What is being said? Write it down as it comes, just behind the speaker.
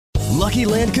Lucky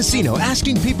Land Casino,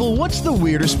 asking people, what's the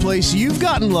weirdest place you've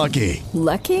gotten lucky?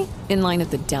 Lucky? In line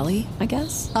at the deli, I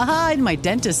guess? Aha, in my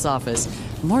dentist's office.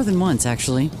 More than once,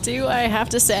 actually. Do I have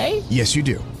to say? Yes, you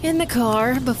do. In the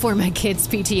car before my kids'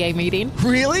 PTA meeting.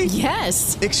 Really?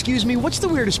 Yes. Excuse me, what's the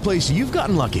weirdest place you've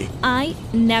gotten lucky? I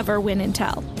never win and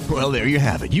tell. Well, there you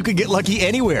have it. You can get lucky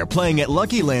anywhere, playing at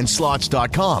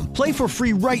LuckyLandSlots.com. Play for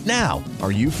free right now.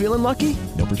 Are you feeling lucky?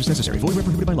 No purchase necessary. Void where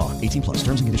prohibited by law. 18 plus.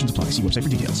 Terms and conditions apply. See website for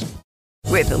details.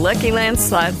 With the Lucky Land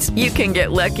Slots, you can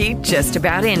get lucky just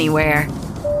about anywhere.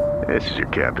 This is your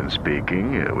captain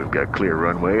speaking. We've got clear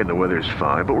runway and the weather's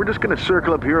fine, but we're just going to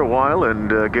circle up here a while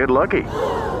and get lucky.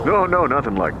 No,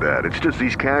 nothing like that. It's just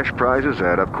these cash prizes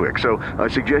add up quick. So I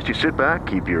suggest you sit back,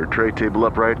 keep your tray table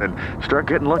upright, and start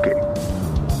getting lucky.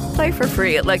 Play for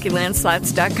free at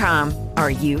LuckyLandSlots.com.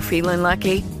 Are you feeling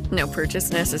lucky? No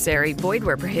purchase necessary. Void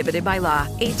where prohibited by law.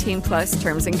 18 plus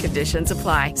terms and conditions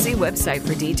apply. See website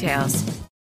for details.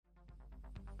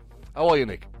 How are you,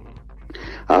 Nick?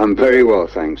 I'm very well,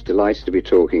 thanks. Delighted to be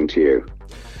talking to you.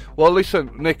 Well,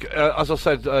 listen, Nick, as I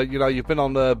said, you've been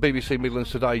on the BBC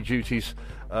Midlands Today duties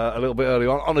a little bit early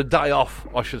on a day off,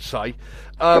 I should say.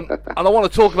 And I want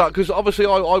to talk about, because obviously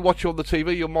I watch you on the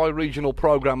TV. You're my regional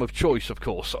programme of choice, of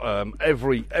course,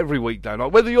 every weekday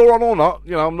night. Whether you're on or not,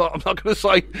 I'm not going to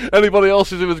say anybody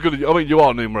else is as good as you. I mean, you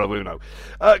are, numero uno.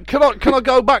 Can I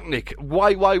go back, Nick,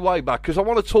 way back? Because I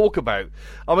want to talk about,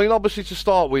 obviously to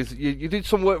start with, you did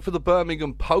some work for the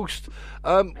Birmingham Post.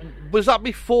 Was that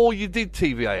before you did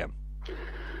TVAM?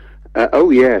 Oh,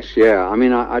 yes, yeah.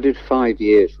 I did 5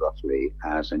 years, roughly,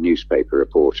 as a newspaper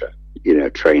reporter,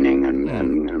 training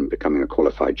and becoming a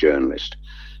qualified journalist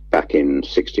back in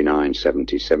 69,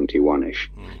 70, 71-ish.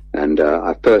 And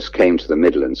I first came to the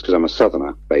Midlands, because I'm a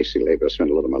southerner, basically, but I spent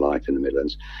a lot of my life in the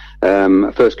Midlands.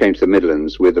 I first came to the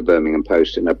Midlands with the Birmingham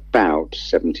Post in about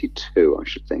 72, I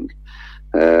should think,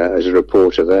 as a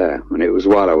reporter there. And it was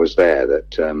while I was there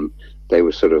that they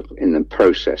were sort of in the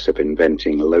process of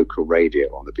inventing local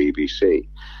radio on the BBC.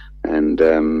 And,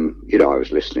 I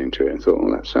was listening to it and thought,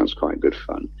 well, that sounds quite good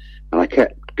fun. And I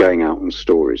kept going out on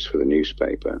stories for the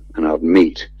newspaper, and I'd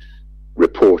meet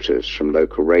reporters from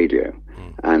local radio,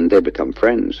 and they'd become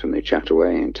friends, and they chat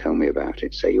away and tell me about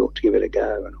it, say, you ought to give it a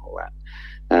go and all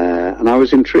that. And I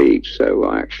was intrigued, so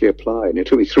I actually applied. And it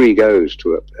took me 3 goes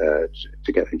to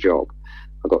get a job.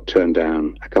 I got turned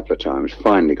down a couple of times,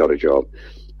 finally got a job.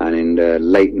 And in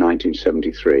late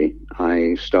 1973,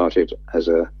 I started as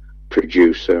a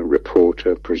producer,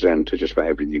 reporter, presenter, just about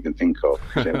everything you can think of,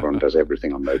 because everyone does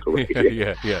everything on local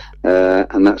radio. Yeah.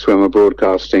 And that's where my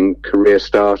broadcasting career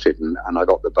started, and I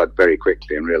got the bug very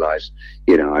quickly and realised,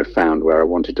 I'd found where I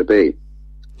wanted to be.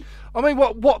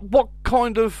 What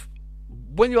kind of,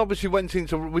 when you obviously went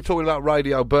into, we're talking about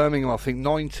Radio Birmingham, I think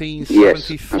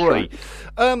 1973.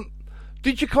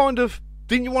 Yes,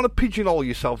 didn't you want to pigeonhole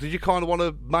yourself? Did you kind of want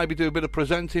to maybe do a bit of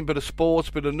presenting, bit of sports,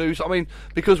 bit of news?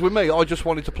 Because with me, I just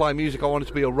wanted to play music. I wanted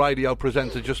to be a radio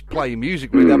presenter, just playing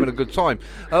music, really having a good time.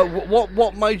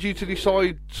 What made you to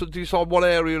decide what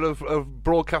area of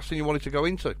broadcasting you wanted to go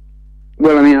into?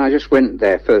 Well, I just went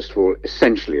there, first of all,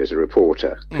 essentially as a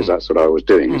reporter, because that's what I was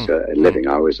doing as a living.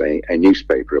 I was a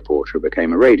newspaper reporter who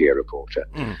became a radio reporter.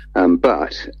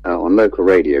 But on local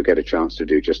radio, get a chance to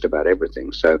do just about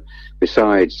everything. So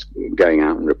besides going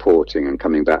out and reporting and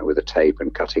coming back with a tape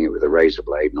and cutting it with a razor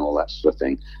blade and all that sort of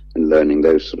thing, and learning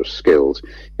those sort of skills,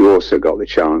 you also got the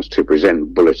chance to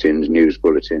present bulletins, news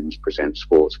bulletins, present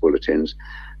sports bulletins.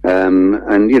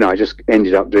 I just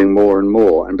ended up doing more and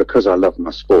more. And because I love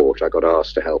my sport, I got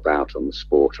asked to help out on the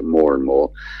sport and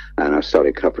more. And I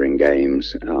started covering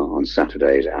games on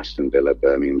Saturdays, Aston Villa,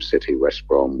 Birmingham City, West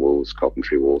Brom, Wolves,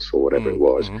 Coventry, Walsall, whatever it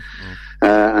was.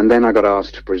 And then I got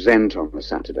asked to present on the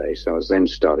Saturday. So I then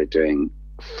started doing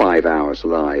 5 hours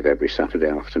live every Saturday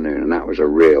afternoon, and that was a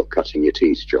real cutting your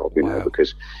teeth job,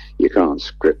 because you can't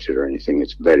script it or anything.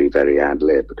 It's very, very ad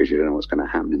lib, because you don't know what's going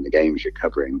to happen in the games you're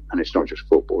covering. And it's not just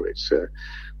football, it's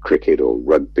cricket or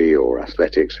rugby or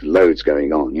athletics, loads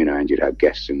going on, and you'd have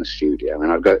guests in the studio,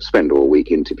 and I'd spend all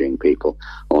week interviewing people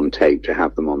on tape to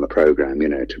have them on the programme,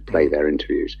 to play their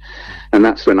interviews. And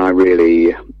that's when I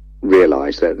really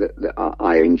realised that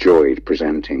I enjoyed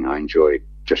presenting. I enjoyed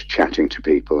just chatting to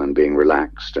people and being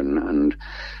relaxed and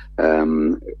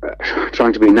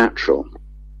trying to be natural.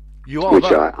 You are which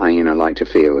that. I like to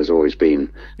feel has always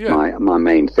been my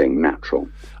main thing, natural.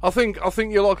 I think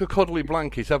you're like a cuddly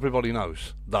blanket. Everybody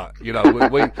knows that. You know,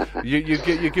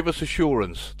 you give us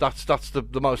assurance. That's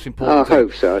the most important thing. I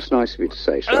hope so. It's nice of you to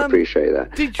say so. I appreciate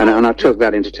that. And I took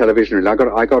that into television. I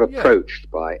got approached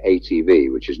by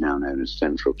ATV, which is now known as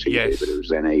Central TV, but it was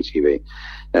then ATV,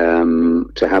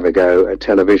 to have a go at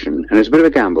television. And it was a bit of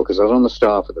a gamble because I was on the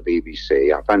staff at the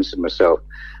BBC. I fancied myself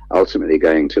ultimately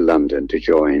going to London to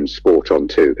join Sport on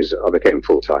 2, because I became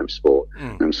full-time Sport,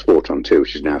 and Sport on 2,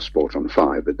 which is now Sport on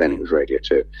 5, but then it was Radio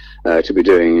 2, to be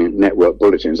doing network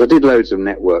bulletins. I did loads of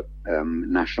network,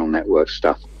 national network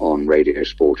stuff on Radio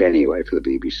Sport anyway for the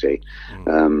BBC,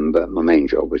 but my main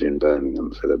job was in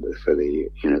Birmingham for the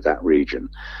that region.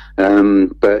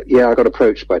 But yeah, I got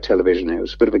approached by television. It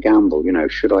was a bit of a gamble,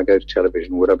 should I go to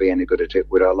television? Would I be any good at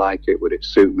it? Would I like it? Would it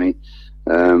suit me?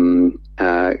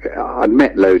 I'd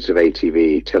met loads of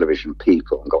ATV television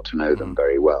people and got to know them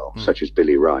very well, such as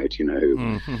Billy Wright,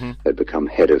 who had become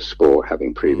head of sport,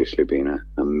 having previously been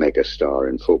a mega star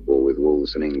in football with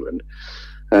Wolves in England.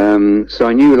 So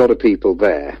I knew a lot of people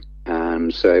there,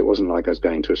 and so it wasn't like I was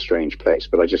going to a strange place,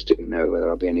 but I just didn't know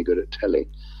whether I'd be any good at telly.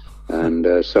 And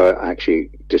so I actually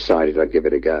decided I'd give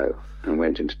it a go and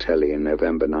went into telly in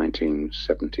November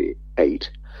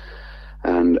 1978.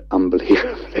 And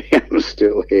unbelievably, I'm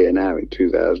still here now in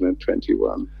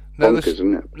 2021. Bonkers,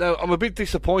 isn't it? Now, I'm a bit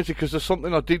disappointed because there's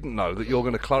something I didn't know that you're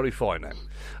going to clarify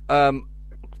now.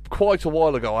 Quite a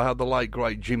while ago, I had the late,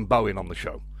 great Jim Bowen on the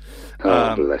show.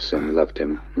 Bless him. Loved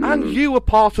him. And you were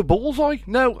part of Bullseye.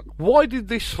 Now, why did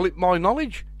this slip my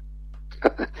knowledge?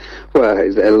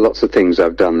 Well, there are lots of things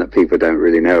I've done that people don't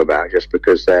really know about just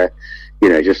because they're,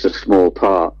 just a small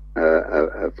part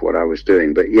of what I was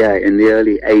doing. But yeah, in the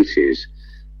early 80s,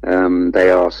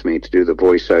 they asked me to do the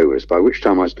voiceovers, by which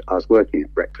time I was working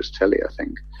at Breakfast Telly, I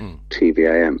think,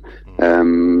 TVAM.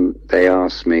 They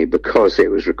asked me, because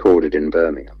it was recorded in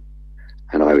Birmingham,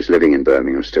 and I was living in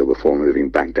Birmingham still before moving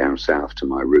back down south to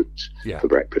my roots for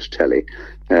Breakfast Telly,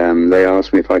 they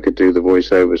asked me if I could do the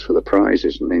voiceovers for the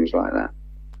prizes and things like that.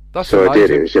 So amazing. I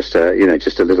did. It was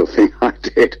just a little thing I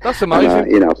did. That's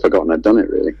amazing. And, I've forgotten I'd done it,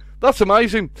 really. That's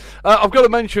amazing. I've got to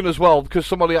mention as well, because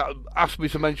somebody asked me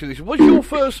to mention this. Was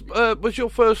your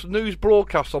first news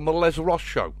broadcast on the Les Ross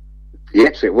show?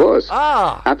 Yes, it was.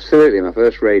 Absolutely, my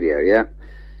first radio. Yeah,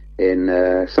 in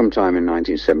sometime in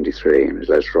 1973, and it was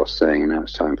Les Ross saying, "Now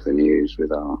it's time for the news,"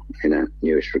 with our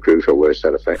newest recruit, or words to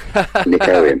that effect, Nick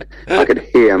Owen. I could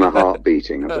hear my heart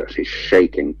beating. I was actually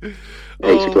shaking.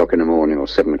 8 o'clock in the morning or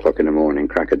 7 o'clock in the morning,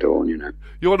 crack of dawn,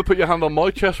 You want to put your hand on my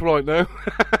chest right now?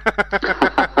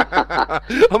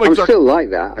 I'm still like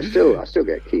that. I still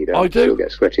get keyed up. I still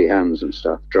get sweaty hands and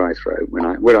stuff, dry throat when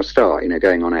I start,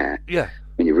 going on air. Yeah.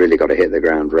 And you really got to hit the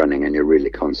ground running, and you're really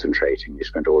concentrating. You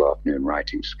spend all afternoon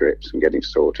writing scripts and getting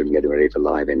sorted and getting ready for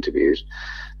live interviews,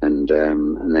 and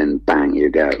then bang,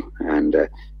 you go. And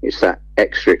it's that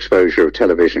extra exposure of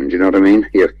television. Do you know what I mean?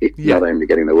 You're not only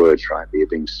getting the words right, but you're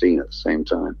being seen at the same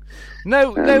time.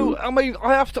 No. I mean,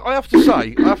 I have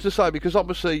to say, because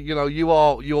obviously,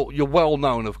 you're well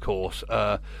known, of course,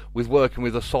 with working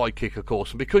with a sidekick, of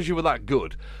course, and because you were that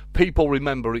good, people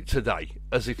remember it today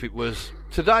as if it was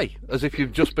today, as if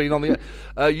you've just been on the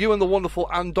air. You and the wonderful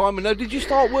Anne Diamond. Now, did you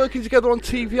start working together on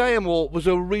TVAM, or was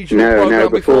there a regional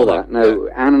program before that? No,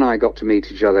 Anne and I got to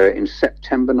meet each other in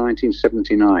September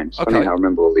 1979. It's funny how I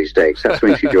remember all these dates. That's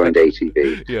when she joined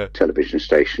ATV, television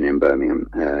station in Birmingham,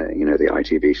 the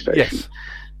ITV station. Yes.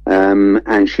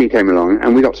 And she came along,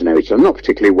 and we got to know each other, not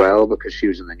particularly well, because she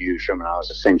was in the newsroom and I was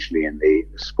essentially in the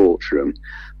sports room.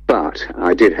 But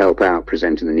I did help out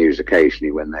presenting the news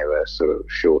occasionally when they were sort of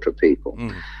short of people.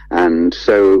 And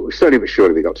so slowly but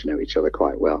surely we got to know each other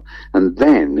quite well. And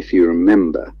then, if you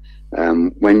remember,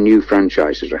 when new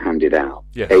franchises were handed out,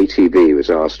 ATV was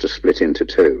asked to split into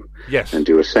two and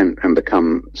do and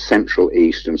become Central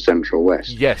East and Central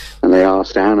West. Yes. And they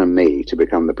asked Anne and me to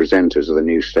become the presenters of the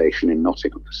news station in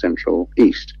Nottingham for Central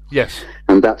East. Yes.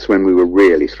 And that's when we were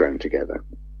really thrown together.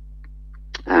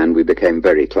 And we became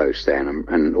very close then.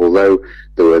 And although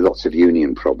there were lots of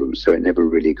union problems, so it never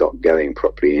really got going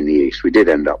properly in the East, we did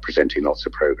end up presenting lots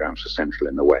of programs for Central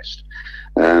in the West.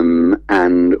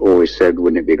 And always said,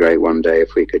 wouldn't it be great one day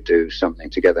if we could do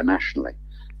something together nationally?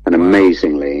 And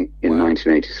amazingly, in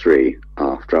 1983,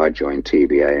 after I joined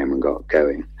TVAM and got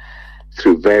going,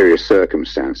 through various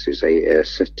circumstances,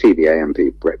 TVAM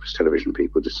people, breakfast television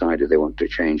people, decided they wanted to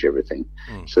change everything.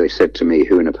 So they said to me,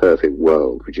 who in a perfect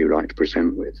world would you like to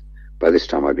present with? By this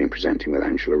time, I'd been presenting with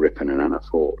Angela Rippon and Anna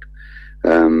Ford.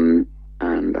 And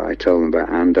And I told them about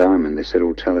Anne Diamond. They said,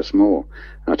 "Oh, tell us more."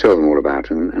 And I told them all about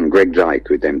it. And Greg Dyke,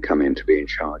 who'd then come in to be in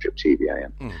charge of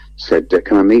TVAM, said,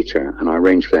 "Can I meet her?" And I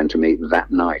arranged for them to meet that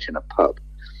night in a pub.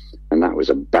 And that was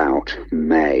about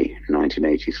May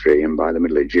 1983. And by the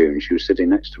middle of June, she was sitting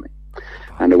next to me.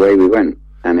 And away we went.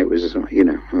 And it was, you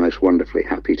know, a most wonderfully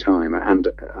happy time. And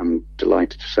I'm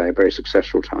delighted to say a very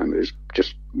successful time. It was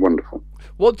just wonderful.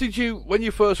 What did you, when you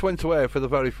first went to air for the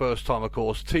very first time, of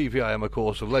course, TVAM, of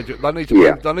course, they need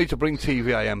to bring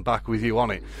TVAM back with you on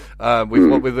it,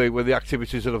 with the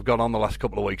activities that have gone on the last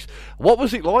couple of weeks. What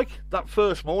was it like that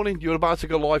first morning? You were about to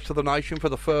go live to the nation for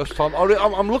the first time.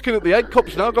 I'm looking at the egg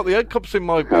cups now. I've got the egg cups in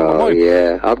my mind.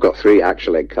 Yeah, I've got 3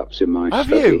 actual egg cups in my Have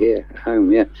study you? here at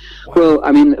home, yeah. Wow. Well,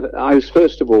 I mean, I was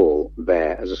first of all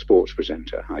there as a sports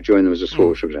presenter. I joined them as a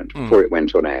sports presenter before it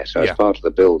went on air. So as part of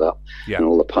the build-up and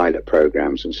all the pilot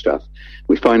programs and stuff,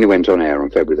 we finally went on air on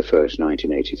February the 1st,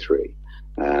 1983.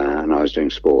 And I was doing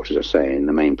sport, as I say, and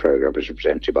the main programme was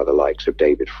presented by the likes of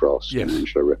David Frost and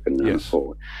Angela Rippon and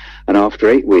forward. And after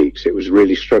 8 weeks, it was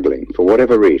really struggling. For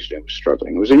whatever reason, it was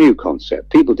struggling. It was a new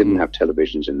concept. People didn't have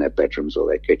televisions in their bedrooms or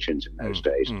their kitchens in those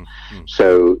days.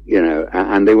 So, you know,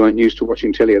 and they weren't used to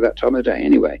watching telly at that time of day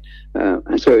anyway.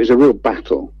 And so it was a real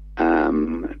battle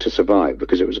to survive,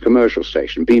 because it was a commercial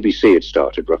station. BBC had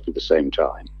started roughly the same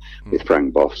time with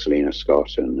Frank Boff, Selena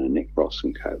Scott and Nick Ross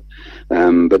and co.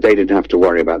 But they didn't have to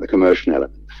worry about the commercial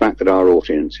element. The fact that our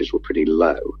audiences were pretty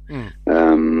low,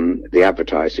 the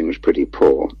advertising was pretty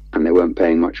poor, and they weren't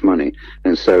paying much money.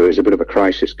 And so it was a bit of a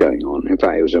crisis going on. In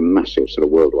fact, it was a massive sort of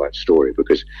worldwide story,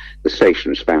 because the station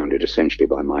was founded essentially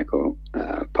by Michael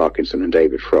Parkinson and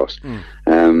David Frost.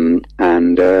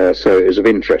 So it was of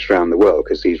interest around the world,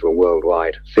 because these were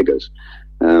worldwide figures.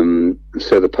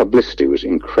 So the publicity was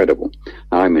incredible.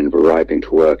 I remember arriving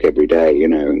to work every day, you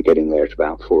know, and getting there at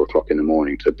about 4 o'clock in the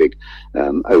morning to the big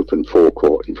open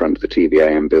forecourt in front of the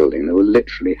TVAM building. There were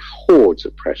literally hordes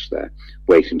of press there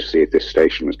waiting to see if this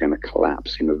station was going to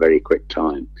collapse in a very quick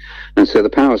time. And so the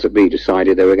powers that be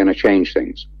decided they were going to change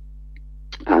things.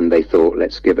 And they thought,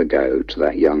 let's give a go to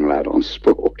that young lad on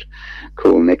sport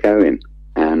called Nick Owen.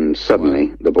 And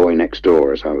suddenly the boy next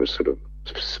door, as I was sort of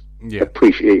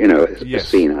appreciate, you know,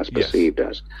 seen as, perceived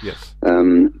as,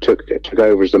 took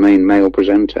over as the main male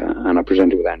presenter, and I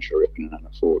presented with Angela Rippon and Anna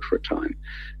Ford for a time,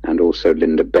 and also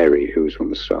Linda Berry, who was on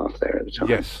the staff there at the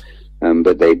time.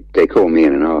 But they called me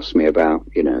in and asked me about,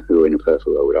 you know, who in a perfect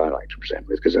world would I like to present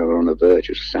with, because they were on the verge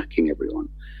of sacking everyone.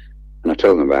 And I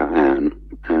told them about Anne,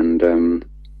 and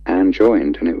Anne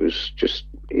joined, and it was just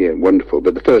wonderful.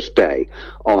 But the first day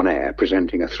on air,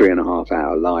 presenting a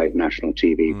 3.5-hour live national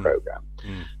TV program,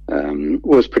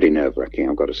 was pretty nerve-wracking,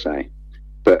 I've got to say,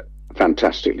 but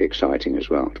fantastically exciting as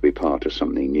well to be part of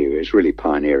something new. It's really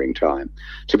pioneering time.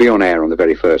 To be on air on the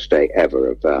very first day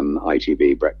ever of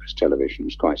ITV breakfast television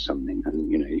was quite something,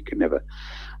 and you know, I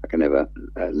can never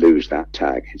lose that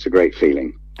tag. It's a great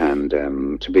feeling, and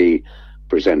to be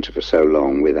presenter for so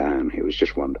long with Anne, it was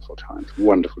just wonderful time.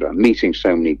 Meeting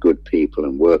so many good people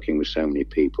and working with so many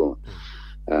people.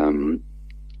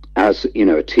 As you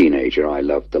know, a teenager, I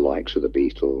loved the likes of the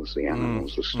Beatles, the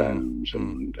Animals, the Stones,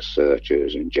 and the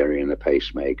Searchers, and Jerry and the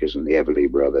Pacemakers, and the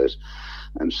Everly Brothers,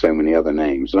 and so many other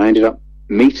names. And I ended up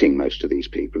meeting most of these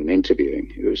people and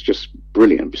interviewing. It was just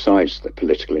brilliant. Besides the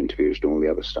political interviews and all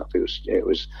the other stuff, it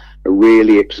was a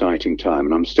really exciting time,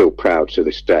 and I'm still proud to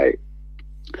this day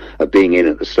of being in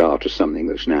at the start of something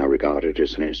that's now regarded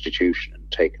as an institution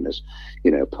and taken as,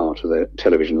 you know, part of the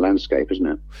television landscape, isn't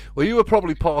it? Well, you were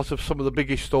probably part of some of the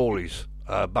biggest stories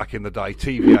back in the day.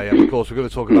 TVAM, of course, we're going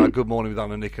to talk about Good Morning with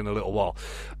Anna and Nick in a little while.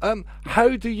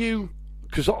 How do you,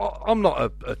 because I'm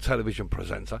not a television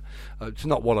presenter, it's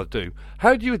not what I do,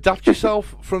 how do you adapt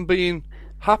yourself from being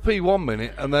happy 1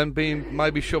 minute and then being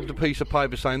maybe shoved a piece of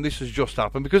paper saying this has just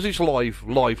happened, because it's live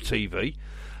TV?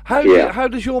 How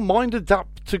does your mind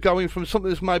adapt to going from something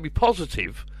that's maybe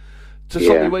positive to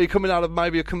something where you're coming out of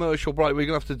maybe a commercial break where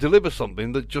you're going to have to deliver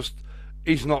something that just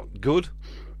is not good?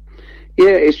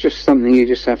 Yeah, it's just something you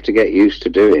just have to get used to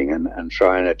doing and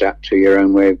try and adapt to your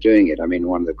own way of doing it. I mean,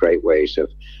 one of the great ways of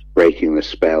breaking the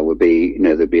spell would be, you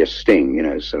know, there'd be a sting, you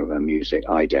know, sort of a music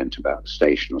ident about the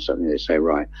station or something. They say,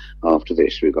 right, after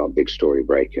this, we've got a big story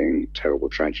breaking, terrible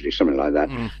tragedy, something like that.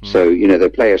 So, you know, they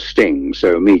play a sting,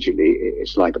 so immediately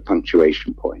it's like a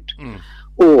punctuation point.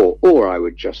 Or I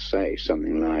would just say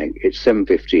something like, it's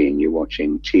 7:15, you're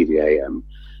watching TVAM,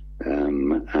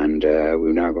 And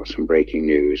we've now got some breaking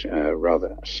news,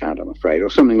 rather sad, I'm afraid, or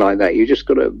something like that. You just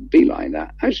got to be like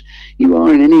that. As you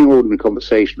are in any ordinary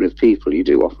conversation with people, you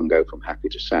do often go from happy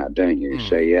to sad, don't you? You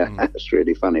say, yeah, that's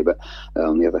really funny. But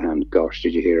on the other hand, gosh,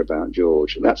 did you hear about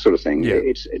George? That sort of thing. Yeah.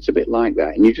 It's a bit like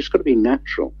that. And you just got to be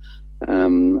natural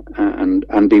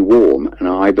and be warm. And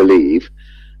I believe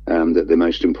that the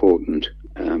most important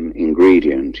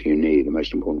ingredient you need, the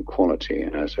most important quality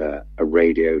as a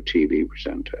radio TV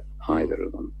presenter, either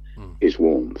of them, is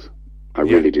warmth. I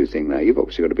really do think that. You've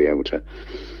obviously got to be able to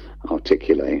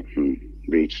articulate and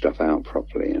read stuff out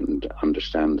properly and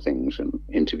understand things and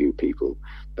interview people.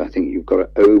 But I think you've got to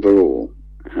overall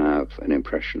have an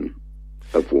impression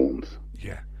of warmth.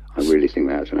 Yeah. I really think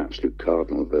that's an absolute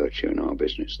cardinal virtue in our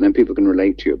business. And then people can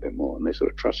relate to you a bit more, and they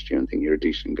sort of trust you and think you're a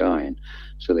decent guy, and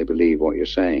so they believe what you're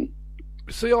saying.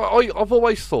 See, I've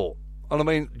always thought, and I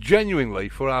mean genuinely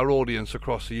for our audience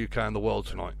across the UK and the world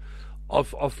tonight,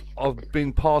 I've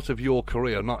been part of your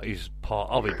career, not his part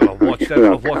of it, but I've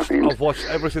watched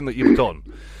everything that you've done,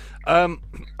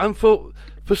 and for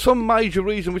some major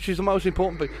reason, which is the most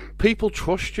important thing, people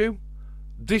trust you.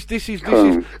 This is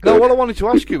now. What I wanted to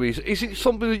ask you is it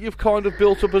something that you've kind of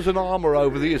built up as an armour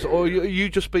over the years, or are you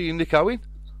just being Nick Owen?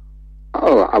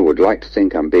 Oh, I would like to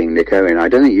think I'm being Nick Owen. I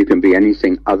don't think you can be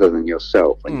anything other than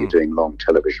yourself when you're doing long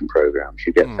television programs.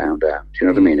 You get found out. Do you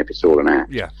know what I mean? If it's all an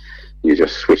act, you're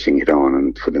just switching it on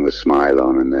and putting the smile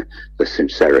on and the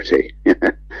sincerity.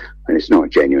 And it's not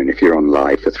genuine. If you're on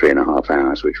live for 3.5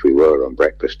 hours, which we were on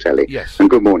breakfast telly, and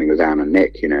Good Morning with Anne and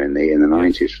Nick, in the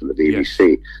 90s from the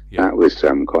BBC, that was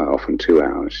quite often 2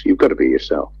 hours. You've got to be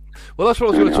yourself. Well, that's what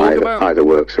I was going to talk about. Either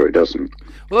works or it doesn't.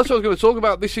 Well, that's what I was going to talk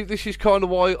about. This is kind of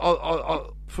why I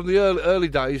from the early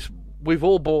days we've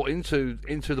all bought into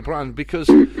the brand, because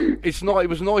it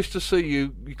was nice to see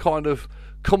you kind of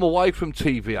come away from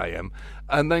TVAM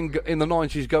and then in the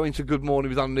 90s go into Good Morning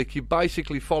with Anne and Nick. You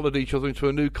basically followed each other into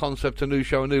a new concept, a new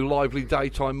show, a new lively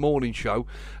daytime morning show.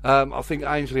 I think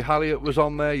Ainsley Halliott was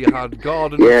on there. You had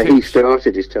Garden. Yeah, he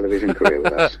started his television career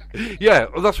with us. Yeah,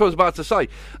 well, that's what I was about to say.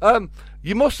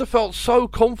 You must have felt so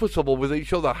comfortable with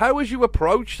each other. How was you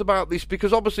approached about this?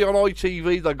 Because obviously on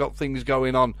ITV they got things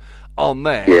going on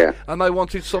there, and they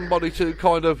wanted somebody to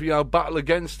kind of battle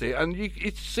against it, and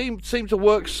it seemed to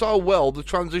work so well, the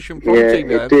transition from TVAM.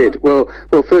 Yeah, it did. Well,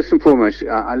 first and foremost,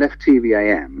 I left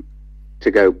TVAM to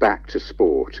go back to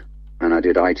sport, and I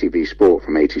did ITV Sport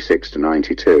from 86 to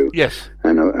 92. Yes.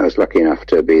 And I was lucky enough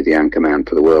to be the anchorman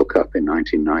for the World Cup in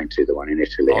 1990, the one in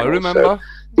Italy. I remember.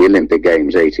 The Olympic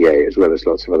Games 88, as well as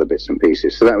lots of other bits and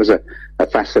pieces. So that was a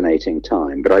fascinating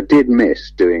time. But I did miss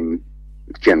doing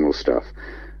general stuff,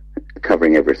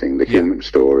 covering everything, the human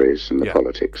stories and the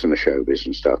politics and the showbiz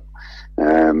and stuff.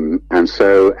 And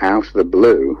so out of the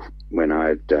blue, when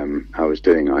I was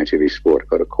doing ITV Sport, I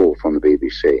got a call from the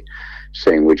BBC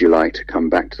saying, would you like to come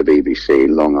back to the BBC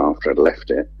long after I'd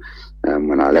left it,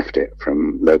 when I left it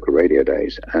from local radio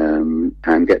days,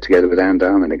 and get together with Anne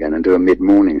Darman again and do a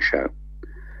mid-morning show.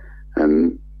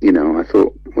 And, I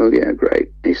thought, well, yeah,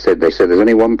 great. They said, there's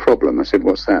only one problem. I said,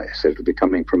 what's that? He said, it'll be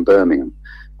coming from Birmingham.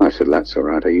 I said, that's all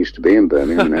right. I used to be in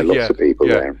Birmingham, and there are lots of people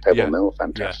there in Pebble Mill,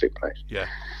 fantastic place. Yeah.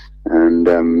 And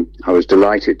I was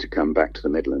delighted to come back to the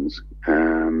Midlands,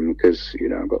 because,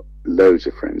 I've got loads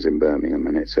of friends in Birmingham,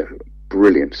 and it's a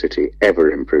brilliant city,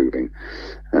 ever improving,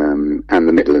 and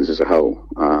the Midlands as a whole.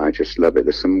 I just love it.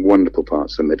 There's some wonderful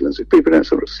parts of the Midlands that people don't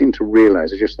sort of seem to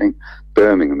realise. I just think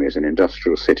Birmingham is an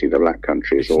industrial city. The Black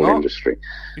Country is all industry,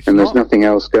 and there's nothing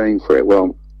else going for it.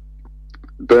 Well,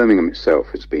 Birmingham itself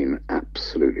has been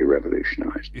absolutely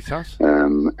revolutionised. It has.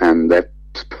 And they're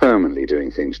permanently doing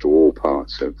things to all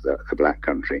parts of the Black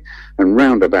Country. And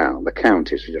round about, the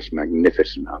counties are just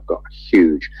magnificent. I've got a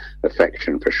huge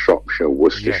affection for Shropshire,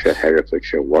 Worcestershire,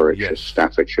 Herefordshire, Warwickshire,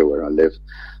 Staffordshire, where I live,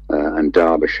 and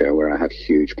Derbyshire, where I have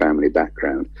huge family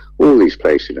background. All these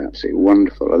places are absolutely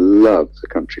wonderful. I love the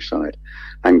countryside,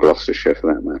 and Gloucestershire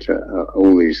for that matter.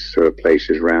 All these sort of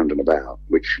places round and about,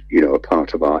 which are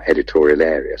part of our editorial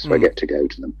area, so I get to go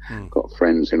to them. Got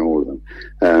friends in all of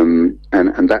them,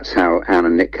 and that's how Anne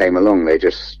and Nick came along. They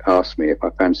just asked me if I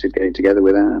fancied getting together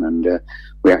with Anne, and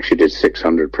we actually did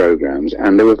 600 programs,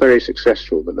 and they were very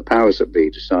successful. But the powers that be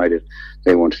decided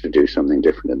they wanted to do something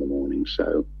different in the morning,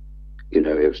 so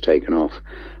it was taken off.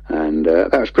 And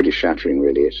that was pretty shattering,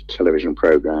 really. It's a television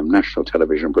program, national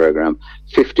television program.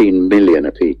 15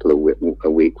 million people a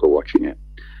week were watching it,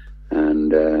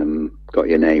 and got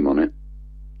your name on it.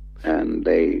 And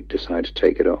they decided to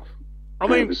take it off. I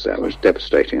mean, that was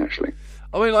devastating, actually.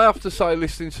 I mean, I have to say,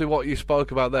 listening to what you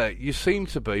spoke about there, you seem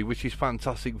to be, which is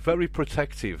fantastic, very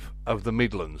protective of the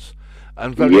Midlands,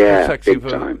 and very protective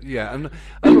big time.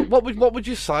 And what would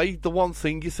you say the one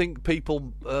thing you think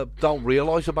people don't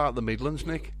realise about the Midlands,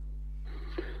 Nick?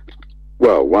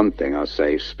 Well, one thing I'll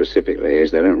say specifically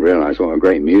is they don't realise what a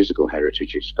great musical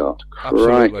heritage it's got.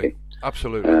 Absolutely.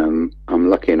 Absolutely. I'm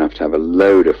lucky enough to have a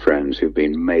load of friends who've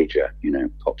been major,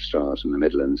 pop stars in the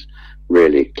Midlands,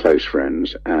 really close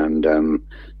friends. And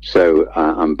so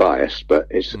I'm biased, but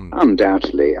it's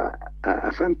undoubtedly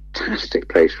a fantastic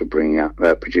place for bringing up,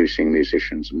 producing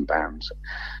musicians and bands,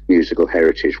 musical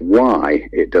heritage. Why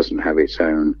it doesn't have its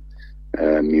own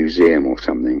museum or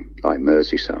something like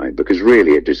Merseyside, because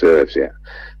really it deserves it.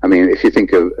 I mean, if you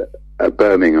think of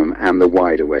Birmingham and the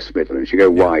wider West Midlands, you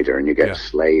go wider and you get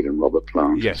Slade and Robert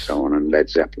Plant and so on, and Led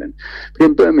Zeppelin. But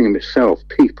in Birmingham itself,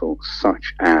 people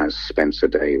such as Spencer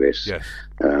Davis,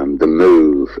 The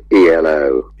Move,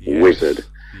 ELO, Wizard,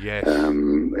 the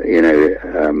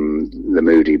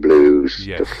Moody Blues,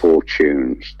 the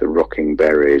Fortunes, the Rocking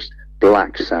Berries,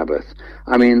 Black Sabbath.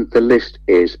 I mean, the list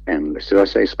is endless. Did I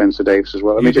say Spencer Davis as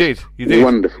well? I mean, you did.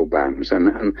 Wonderful bands,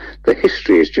 and the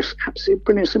history is just absolutely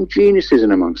brilliant. Some geniuses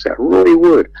in amongst that. Roy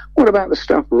Wood. What about the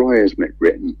stuff Roy has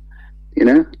written?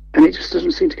 And it just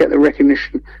doesn't seem to get the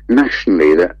recognition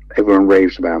nationally that everyone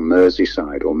raves about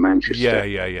Merseyside or Manchester.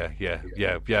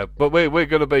 Yeah. But we're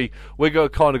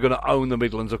kind of going to own the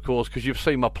Midlands, of course, because you've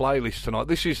seen my playlist tonight.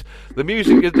 This is the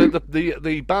music,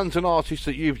 the bands and artists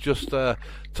that you've just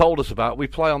told us about. We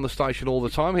play on the station all the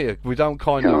time here. We don't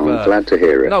I'm glad to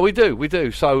hear it. No, we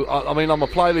do. So I mean, on my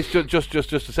playlist, just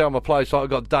to say on my playlist, I've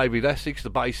got David Essex, the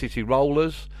Bay City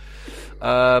Rollers.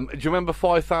 Do you remember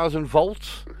 5,000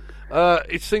 Volts?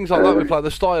 It's things like that we play. The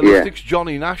Stylistics,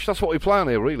 Johnny Nash. That's what we play on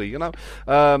here, really,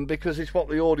 because it's what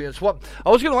the audience want. I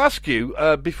was going to ask you,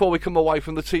 before we come away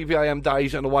from the TVAM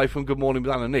days and away from Good Morning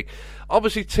with Dan and Nick,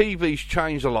 obviously TV's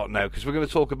changed a lot now, because we're going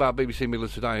to talk about BBC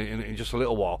Midlands today in just a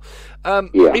little while.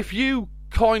 If you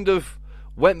kind of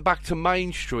went back to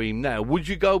mainstream now, would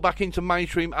you go back into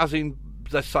mainstream as in,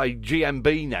 let's say,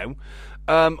 GMB now?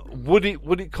 Would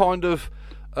it kind of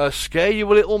scare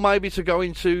you a little, maybe, to go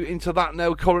into that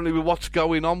now, currently, with what's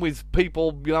going on with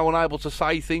people, unable to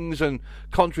say things and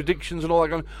contradictions and all that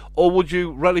going on? Or would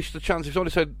you relish the chance if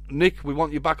somebody said, Nick, we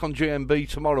want you back on GMB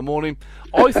tomorrow morning?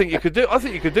 I think you could do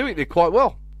it, Nick, quite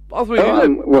well.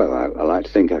 Well, I like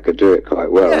to think I could do it quite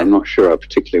well. I'm not sure I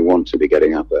particularly want to be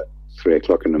getting up at 3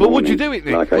 o'clock in the morning. But would you do it,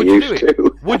 Nick? Like I used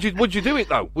to. Would you do it,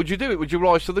 though? Would you do it? Would you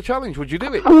rise to the challenge? Would you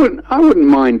do it? I wouldn't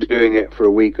mind doing it for a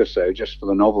week or so, just for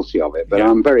the novelty of it. But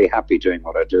I'm very happy doing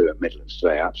what I do at Midlands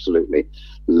today. I absolutely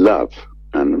love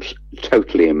and I'm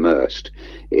totally immersed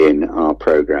in our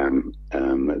programme at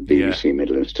BBC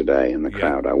Midlands Today and the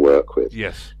crowd I work with.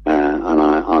 Yes. And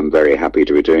I'm very happy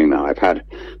to be doing that.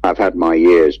 I've had my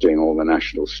years doing all the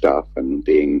national stuff and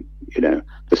being, the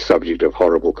subject of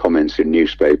horrible comments in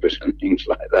newspapers and things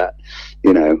like that.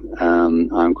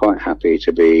 I'm quite happy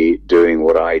to be doing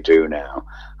what I do now.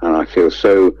 And I feel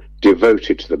so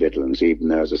devoted to the Midlands, even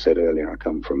though, as I said earlier, I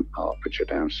come from Hertfordshire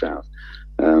down south.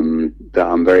 That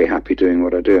I'm very happy doing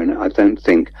what I do, and I don't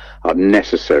think I'd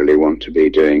necessarily want to be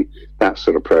doing that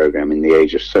sort of program in the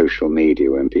age of social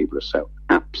media when people are so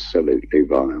absolutely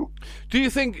vile. Do you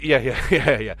think?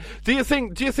 Yeah. Do you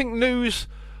think news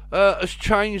has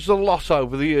changed a lot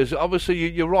over the years? Obviously,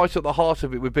 you're right at the heart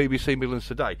of it with BBC Midlands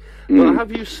Today. But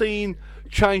have you seen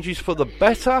changes for the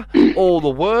better or the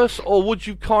worse, or would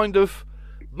you kind of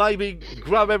maybe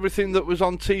grab everything that was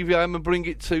on TVM and bring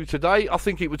it to today? I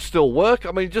think it would still work.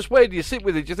 I mean, just where do you sit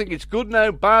with it? Do you think it's good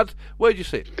now, bad? Where do you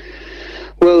sit?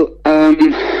 Well,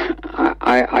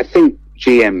 I think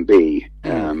GMB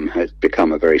has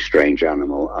become a very strange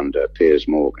animal under Piers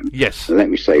Morgan. Yes. Let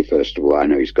me say, first of all, I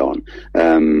know he's gone.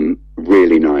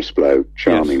 Really nice bloke,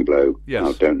 charming bloke. Yes.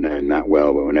 I don't know him that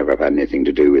well, but whenever I've had anything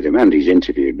to do with him, and he's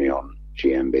interviewed me on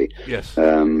GMB. Yes.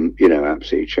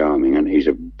 Absolutely charming, and he's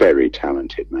a very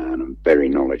talented man and very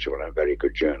knowledgeable and a very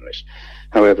good journalist.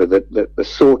 However, the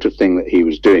sort of thing that he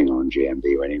was doing on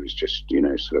GMB when he was just,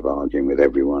 sort of arguing with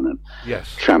everyone and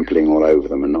trampling all over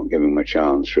them and not giving them a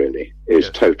chance, really, is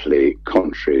totally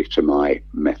contrary to my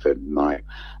method,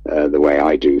 the way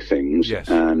I do things. Yes.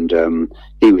 And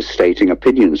he was stating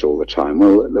opinions all the time.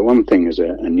 Well, the one thing as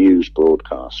a news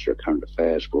broadcaster, a current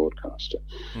affairs broadcaster,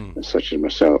 such as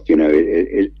myself,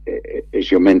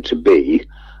 is you're meant to be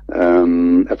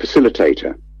a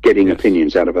facilitator, getting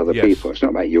opinions out of other people. It's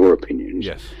not about your opinions.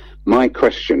 Yes. My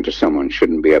question to someone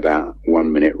shouldn't be about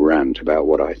 1 minute rant about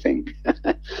what I think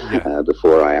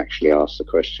before I actually ask the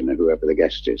question of whoever the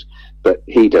guest is. But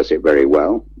he does it very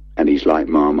well, and he's like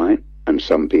Marmite, And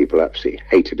some people absolutely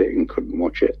hated it and couldn't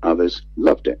watch it. Others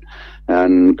loved it.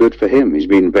 And good for him. He's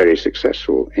been very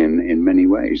successful in many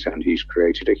ways, and he's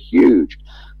created a huge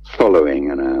following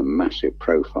and a massive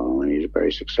profile, and he's a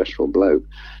very successful bloke.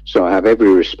 So I have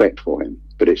every respect for him,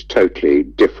 but it's totally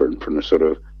different from the sort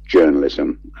of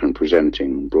journalism and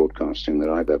presenting, broadcasting that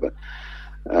I've ever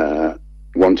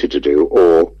wanted to do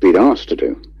or been asked to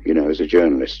do. You know, as a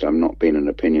journalist, I've not been an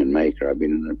opinion maker. I've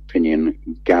been an opinion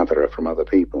gatherer from other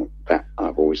people. That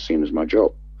I've always seen as my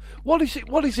job. What is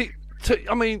it?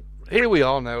 I mean, here we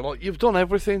are now. Like, you've done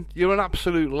everything. You're an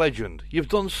absolute legend. You've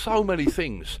done so many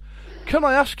things. Can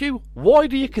I ask you, why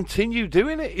do you continue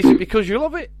doing it? Is it because you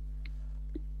love it?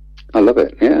 I love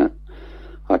it, yeah.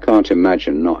 I can't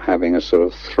imagine not having a sort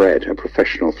of thread, a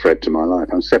professional thread to my life.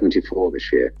 I'm 74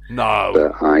 this year. No.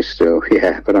 But I'm still,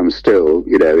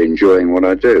 you know, enjoying what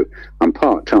I do. I'm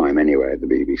part-time anyway at the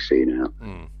BBC now.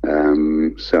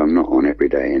 So I'm not on every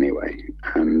day anyway.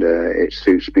 And it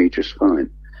suits me just fine.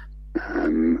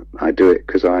 I do it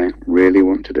because I really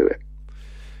want to do it.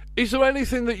 Is there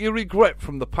anything that you regret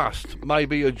from the past?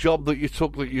 Maybe a job that you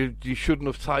took that you shouldn't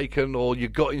have taken, or you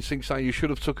got instinct saying you should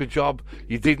have took a job,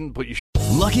 you didn't, but you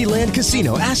Lucky Land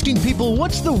Casino, asking people,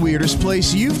 what's the weirdest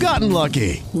place you've gotten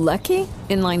lucky? Lucky?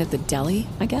 In line at the deli,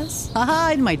 I guess?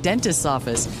 Aha, in my dentist's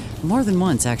office. More than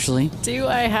once, actually. Do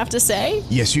I have to say?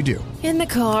 Yes, you do. In the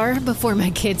car before my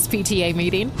kids' PTA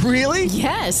meeting. Really?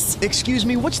 Yes. Excuse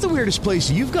me, what's the weirdest place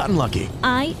you've gotten lucky?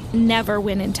 I never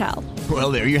win and tell.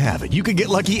 Well, there you have it. You can get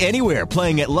lucky anywhere,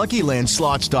 playing at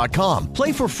LuckyLandSlots.com.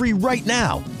 Play for free right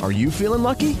now. Are you feeling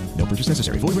lucky? No purchase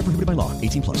necessary. Void where prohibited by law.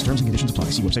 18 plus. Terms and conditions apply.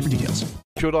 See website for details.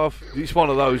 should have. It's one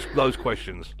of those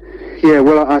questions. Yeah,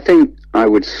 well, I think I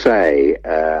would say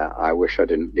I wish I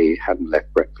hadn't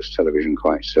left breakfast television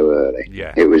quite so early.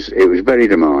 Yeah, it was very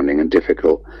demanding and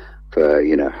difficult for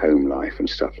home life and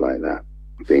stuff like that.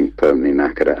 Being permanently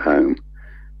knackered at home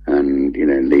and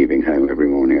leaving home every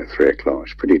morning at 3 o'clock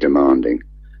is pretty demanding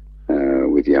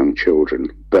with young children.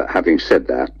 But having said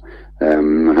that,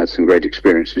 I had some great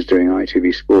experiences doing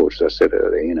ITV Sports, as I said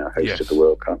earlier. Hosted the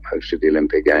World Cup, hosted the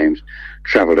Olympic Games,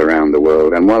 travelled around the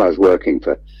world. And while I was working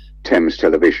for Thames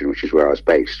Television, which is where I was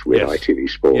based with ITV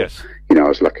Sport, I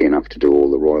was lucky enough to do all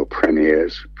the royal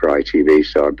premieres for ITV.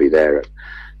 So I'd be there at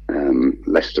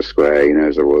Leicester Square,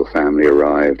 as the royal family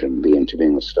arrived, and be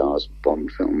interviewing the stars of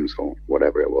Bond films or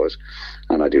whatever it was.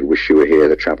 And I did Wish You Were Here,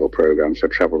 the travel program, so I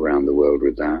travelled around the world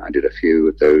with that. I did a few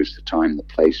of those, the Time, the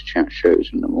Place chat shows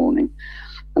in the morning,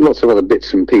 and lots of other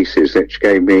bits and pieces, which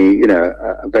gave me,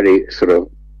 a very sort of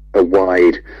a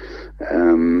wide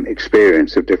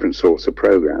experience of different sorts of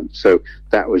programs. So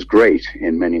that was great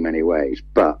in many, many ways.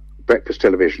 But breakfast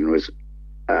television was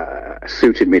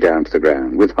suited me down to the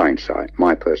ground. With hindsight,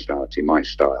 my personality, my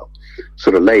style,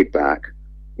 sort of laid back,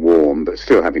 warm, but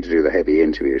still having to do the heavy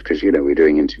interviews, because we're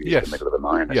doing interviews in the middle of a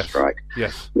miners' strike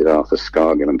with Arthur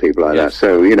Scargill and people like that.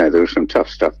 So there was some tough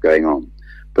stuff going on,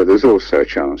 but there's also a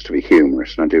chance to be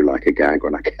humorous, and I do like a gag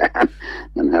when I can,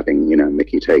 and having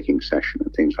Mickey taking session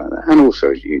and things like that, and also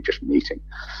you just meeting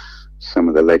some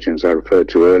of the legends I referred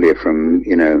to earlier from,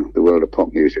 the world of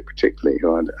pop music particularly,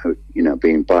 who I'd,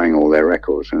 been buying all their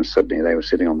records, and suddenly they were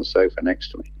sitting on the sofa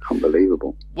next to me.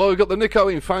 Unbelievable. Well, we've got the Nick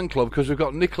Owen fan club, because we've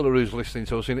got Nicola who's listening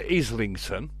to us in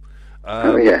Islington.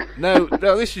 Now,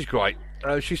 this is great.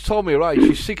 She's told me her age.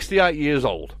 She's 68 years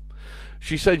old.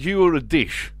 She said you were a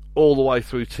dish all the way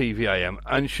through TVAM,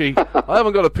 and I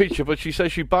haven't got a picture, but she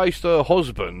says she based her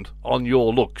husband on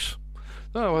your looks.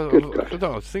 No, I don't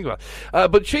know to think about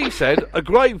it. But she said a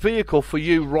great vehicle for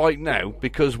you right now,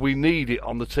 because we need it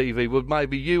on the TV, would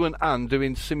maybe you and Anne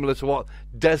doing similar to what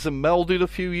Des and Mel did a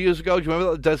few years ago. Do you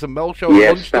remember that Des and Mel show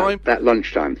at lunchtime? That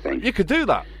lunchtime thing. You could do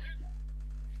that.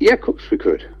 Yeah, of course we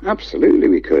could. Absolutely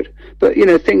we could. But,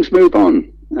 things move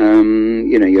on.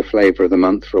 Your flavour of the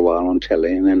month for a while on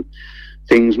telly, and then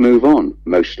things move on,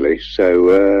 mostly. So,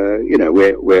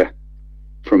 we're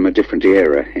from a different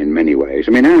era in many ways.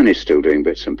 I mean, Anne is still doing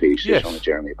bits and pieces on the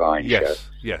Jeremy Vine show.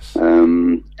 Yes.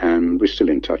 And we're still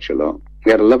in touch a lot.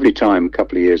 We had a lovely time a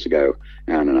couple of years ago,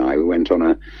 Anne and I. We went on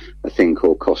a thing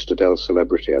called Costa del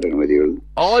Celebrity. I don't know whether you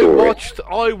I watched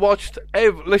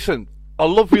listen, I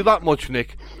love you that much,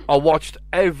 Nick. I watched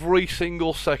every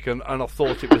single second, and I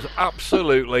thought it was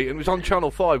absolutely... It was on Channel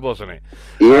 5, wasn't it?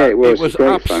 Yeah, it was. It was great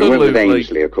absolutely... fun. I went with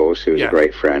Ainsley, of course, who was a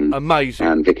great friend. Amazing.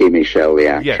 And Vicky Michelle, the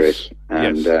actress.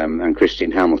 And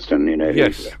Christine Hamilton,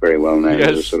 who's very well known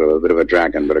as sort of a bit of a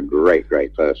dragon, but a great,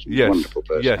 great person. Wonderful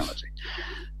personality.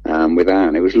 With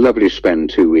Anne, it was lovely to spend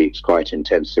 2 weeks quite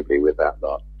intensively with that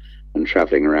lot. and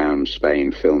travelling around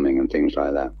Spain filming and things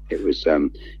like that. It was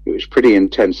pretty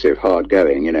intensive, hard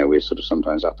going. You know, we're sort of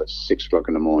sometimes up at 6 o'clock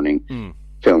in the morning,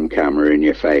 film camera in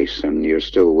your face, and you're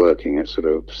still working at sort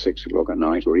of 6 o'clock at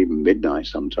night or even midnight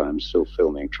sometimes, still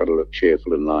filming, trying to look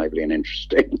cheerful and lively and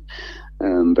interesting.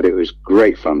 But it was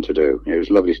great fun to do. It was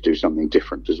lovely to do something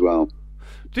different as well.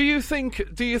 Do you think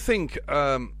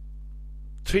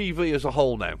TV as a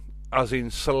whole now, as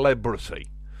in celebrity,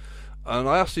 and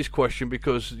I ask this question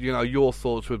because, you know, your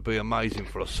thoughts would be amazing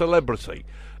for us, celebrity,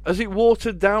 has it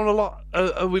watered down a lot?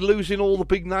 Are we losing all the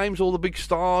big names, all the big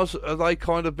stars? Are they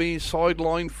kind of being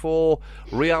sidelined for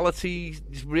reality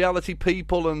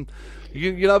people? And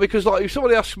you know, because like if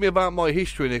somebody asks me about my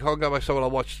history, Nick, I'll go back. So I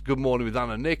watched Good Morning with Dan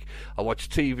and Nick. I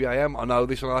watched TVAM. I know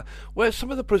this and that. Whereas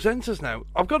some of the presenters now,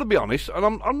 I've got to be honest, and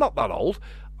I'm not that old.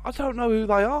 I don't know who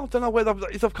they are. I don't know whether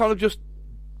they've kind of just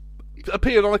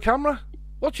appeared on a camera.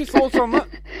 What's your thoughts on that?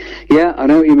 Yeah, I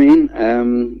know what you mean.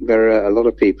 There are a lot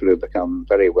of people who have become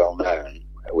very well known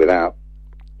without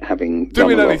having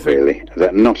done a lot, really.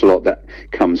 Not a lot that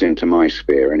comes into my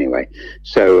sphere anyway.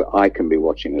 So I can be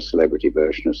watching a celebrity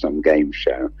version of some game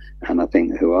show, and I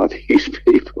think, who are these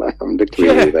people? I haven't a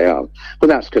clue who they are. But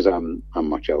that's because I'm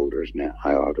much older, isn't it?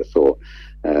 I would have thought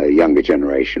younger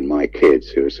generation, my kids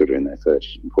who are sort of in their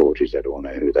 30s and 40s, they'd all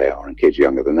know who they are, and kids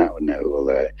younger than that would know,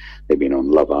 although they've been on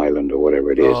Love Island or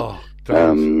whatever it is.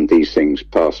 These things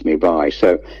pass me by.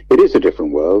 So it is a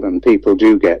different world, and people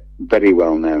do get very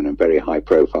well known and very high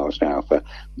profiles now for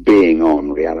being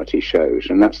on reality shows,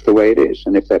 and that's the way it is.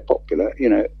 And if they're popular, you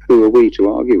know, who are we to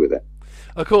argue with it?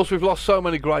 Of course, we've lost so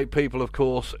many great people, of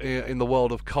course, in the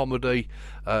world of comedy,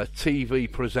 TV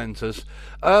presenters.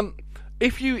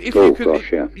 If you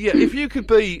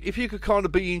could kind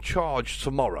of be in charge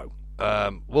tomorrow,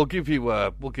 we'll give you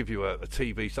a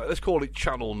TV. So let's call it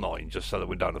Channel 9, just so that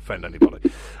we don't offend anybody.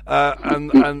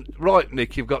 And right,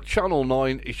 Nick, you've got Channel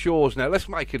 9. It's yours now. Let's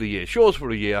make it a year. It's yours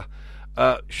for a year.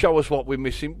 Show us what we're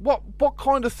missing. What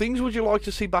kind of things would you like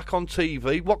to see back on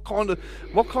TV? What kind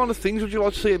of things would you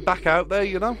like to see back out there?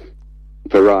 You know.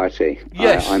 Variety.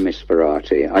 Yes. I miss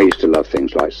variety. I used to love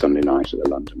things like Sunday Night at the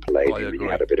London Palladium, and you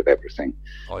had a bit of everything.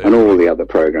 And all the other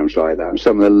programmes like that. And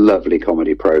some of the lovely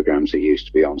comedy programmes that used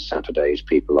to be on Saturdays,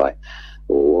 people like,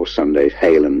 or Sundays,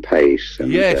 Hale and Pace,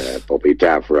 and Bobby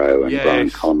Davro, and Brian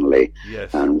Connolly,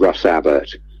 and Russ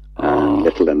Abbott, and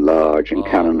Little and Large, and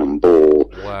Cannon and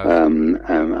Ball. Wow.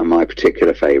 And my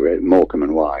particular favourite, Morecambe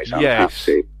and Wise. I'm an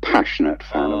absolutely passionate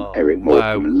fan of Eric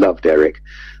Morecambe. Loved Eric.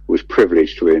 Was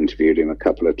privileged to have interviewed him a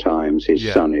couple of times.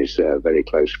 His son is a very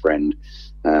close friend,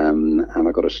 and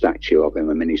I got a statue of him,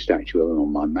 a mini statue of him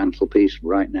on my mantelpiece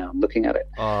right now. I'm looking at it.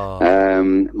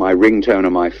 My ringtone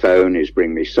on my phone is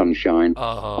Bring Me Sunshine,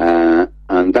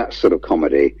 and that sort of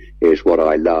comedy is what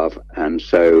I love. And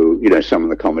so, you know, some of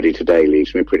the comedy today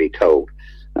leaves me pretty cold.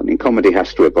 I mean, comedy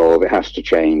has to evolve, it has to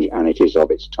change, and it is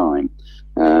of its time.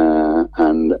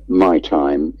 And my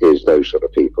time is those sort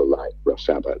of people like Russ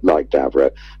Abbott, like Davro.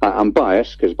 I'm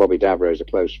biased because Bobby Davro is a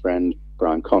close friend,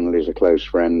 Brian Connolly is a close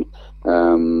friend,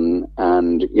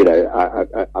 and you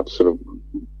know, I've sort of,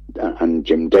 and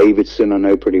Jim Davidson I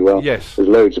know pretty well. Yes, there's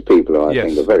loads of people who I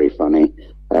think are very funny,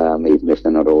 even if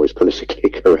they're not always politically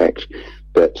correct.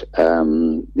 But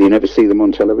you never see them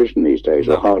on television these days,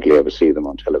 or hardly ever see them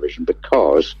on television,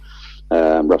 because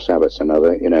Russ Abbott's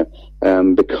another, you know,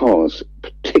 because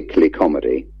particularly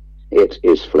comedy, it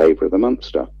is flavour of the month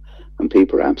stuff, and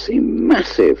people are absolutely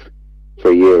massive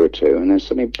for a year or two, and then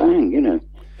suddenly bang, you know,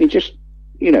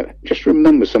 just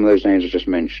remember some of those names I just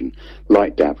mentioned,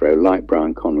 like Davro, like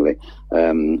Brian Connolly,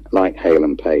 like Hale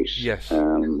and Pace,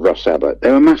 Russ Abbott.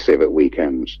 They were massive at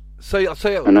weekends. I'll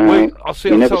tell you,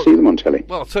 you never see them on telly.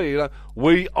 Well, I'll tell you,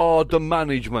 we are the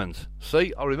management.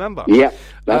 See, I remember. Yeah,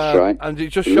 that's right. And it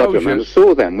just shows you. I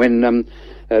saw them when,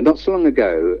 not so long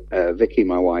ago, Vicky,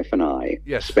 my wife, and I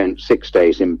spent 6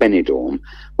 days in Benidorm,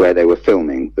 where they were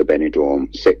filming the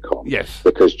Benidorm sitcom. Yes.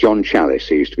 Because John Challis,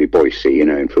 who used to be Boycie, you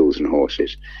know, in Fools and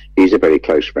Horses, he's a very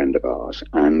close friend of ours,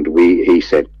 and he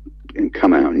said,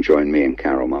 come out and join me and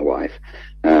Carol, my wife,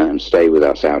 and stay with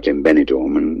us out in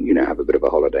Benidorm, and, you know, have a bit of a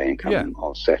holiday and come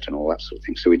on set and all that sort of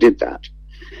thing. So we did that.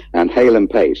 And Hale and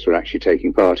Pace were actually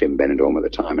taking part in Benidorm at the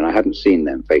time, and I hadn't seen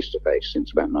them face to face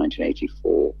since about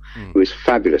 1984. It was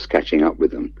fabulous catching up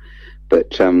with them.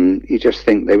 But you just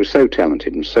think they were so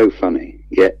talented and so funny.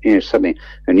 Yet, you know, suddenly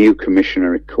a new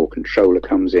commissioner or controller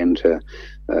comes into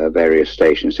various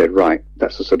stations, said, right,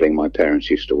 that's the sort of thing my parents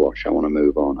used to watch. I want to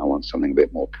move on. I want something a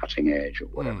bit more cutting edge or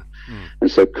whatever. And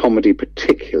so comedy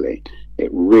particularly, it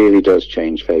really does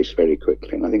change face very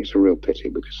quickly. And I think it's a real pity,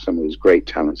 because some of these great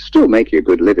talents still make you a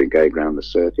good living going around the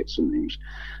circuits and things.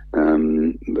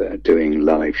 doing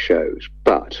live shows,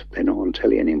 but they're not on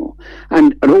telly anymore.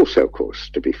 And also, of course,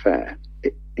 to be fair,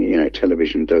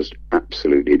 television does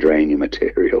absolutely drain your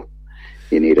material.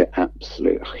 You need an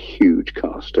absolute huge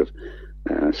cast of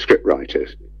script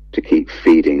writers to keep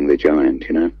feeding the giant,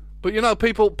 But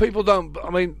people don't. I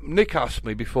mean, Nick asked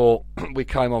me before we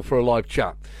came on for a live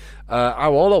chat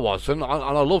how old I was, and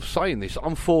I love saying this.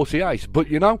 I'm 48, but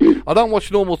I don't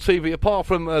watch normal TV apart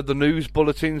from the news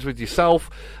bulletins with yourself,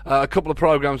 a couple of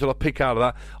programs that I pick out of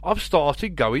that. I've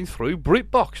started going through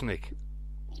BritBox, Nick.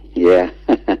 Yeah,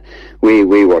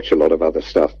 we watch a lot of other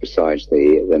stuff besides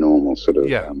the normal sort of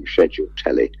scheduled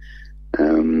telly.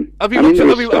 Have you looked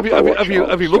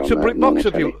at BritBox?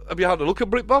 Have you had a look at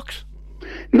BritBox?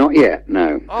 Not yet,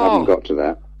 no. I haven't got to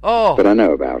that. Oh. But I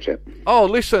know about it. Oh,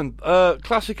 listen,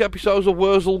 classic episodes of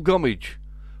Wurzel Gummidge,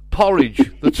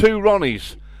 Porridge, the Two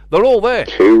Ronnies. They're all there.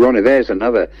 Two Ronnie, there's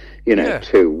another,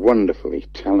 two wonderfully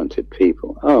talented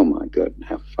people. Oh, my God,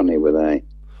 how funny were they?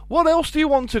 What else do you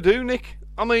want to do, Nick?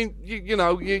 I mean,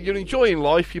 you're enjoying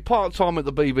life, you're part-time at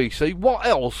the BBC. What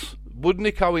else would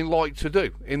Nick Owen like to do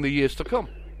in the years to come?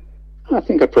 I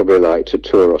think I'd probably like to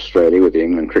tour Australia with the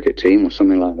England cricket team or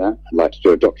something like that. I'd like to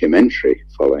do a documentary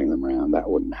following them around. That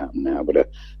wouldn't happen now,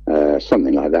 but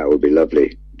something like that would be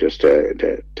lovely, just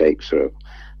to take sort of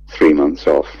 3 months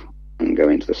off and go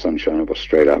into the sunshine of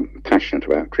Australia. I'm passionate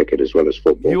about cricket as well as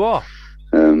football. You are?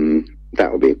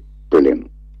 That would be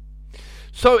brilliant.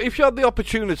 So if you had the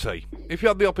opportunity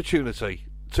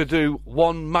to do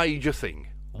one major thing,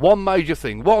 one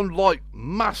like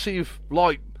massive,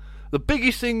 like the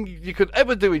biggest thing you could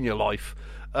ever do in your life,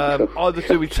 either to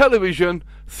do with television,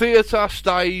 theatre,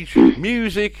 stage,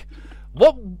 music,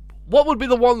 what would be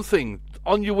the one thing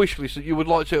on your wish list that you would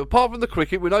like to, apart from the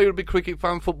cricket? We know you're a big cricket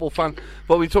fan, football fan,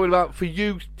 but we're talking about for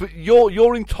you,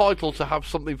 you're entitled to have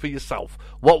something for yourself.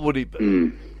 What would it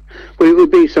be? Well, it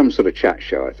would be some sort of chat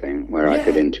show, I think, where I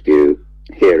could interview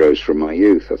heroes from my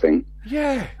youth, I think.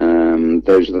 Yeah.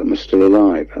 Those of them are still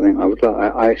alive. I think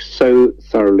I so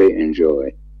thoroughly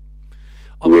enjoy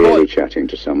chatting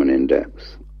to someone in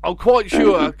depth. I'm quite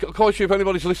sure if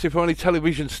anybody's listening from any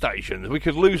television stations, we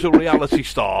could lose a reality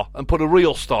star and put a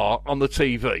real star on the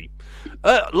TV.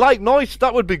 Late nights,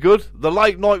 that would be good. The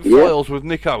late night files with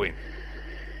Nick Owen.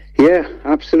 Yeah,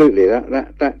 absolutely.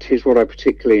 That is what I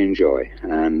particularly enjoy.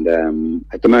 And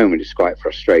at the moment, it's quite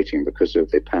frustrating because of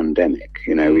the pandemic.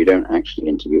 We don't actually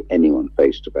interview anyone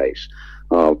face to face.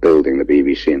 Our building, the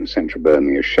BBC in central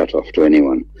Birmingham, is shut off to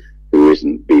anyone who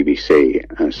isn't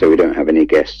BBC, so we don't have any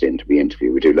guests in to be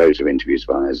interviewed. We do loads of interviews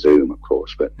via Zoom, of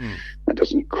course, but that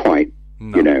doesn't quite,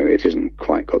 it hasn't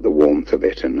quite got the warmth of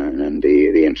it and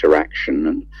the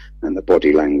interaction and the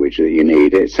body language that you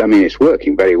need. It's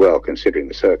working very well considering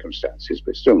the circumstances,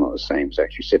 but still not the same as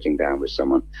actually sitting down with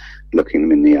someone, looking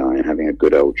them in the eye and having a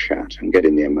good old chat and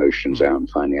getting the emotions out and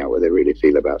finding out what they really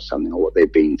feel about something or what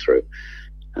they've been through.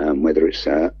 Whether it's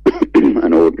an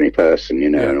ordinary person,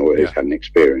 and always had an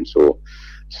experience, or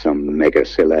some mega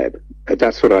celeb.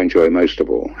 That's what I enjoy most of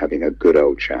all, having a good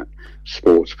old chat.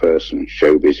 Sports person,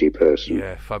 show busy person,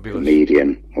 fabulous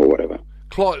comedian, or whatever.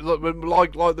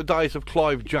 Like the days of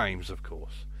Clive James, of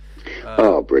course.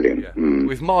 Brilliant. Yeah.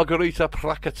 With Margarita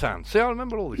Prakatan. See, I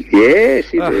remember all these.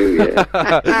 Yes, you do,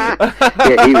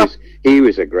 yeah. He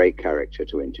was a great character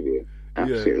to interview.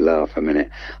 Absolutely laugh a minute.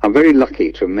 I'm very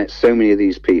lucky to have met so many of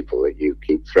these people that you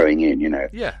keep throwing in,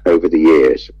 over the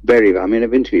years.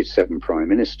 I've interviewed 7 prime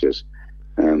ministers,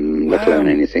 let alone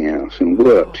anything else, and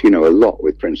worked, a lot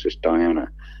with Princess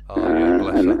Diana.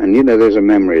 And those are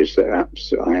memories that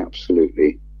I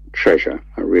absolutely treasure.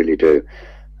 I really do.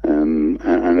 And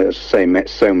as I say, met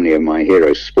so many of my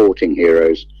heroes, sporting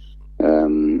heroes,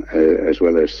 as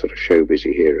well as sort of show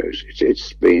busy heroes.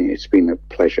 It's been a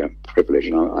pleasure, privilege,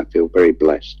 and I feel very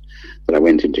blessed that I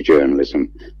went into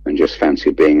journalism and just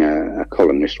fancied being a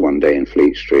columnist one day in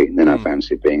Fleet Street, and then I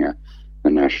fancied being a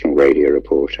national radio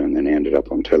reporter, and then I ended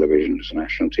up on television as a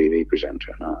national TV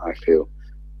presenter, and I feel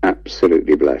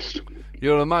absolutely blessed.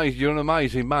 You're an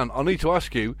amazing man. I need to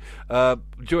ask you,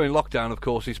 during lockdown, of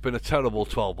course, it's been a terrible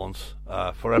 12 months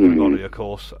for everybody, of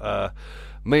course.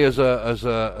 Me as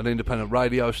an independent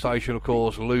radio station, of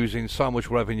course, losing so much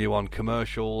revenue on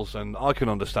commercials, and I can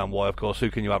understand why, of course. Who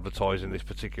can you advertise in this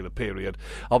particular period?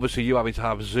 Obviously, you having to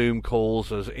have Zoom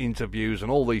calls as interviews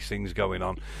and all these things going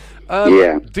on.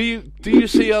 Do you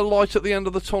see a light at the end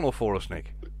of the tunnel for us,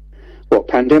 Nick? What,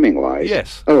 pandemic-wise?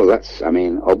 Yes. Oh,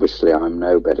 obviously I'm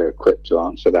no better equipped to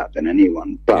answer that than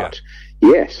anyone, but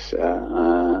yes,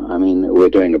 we're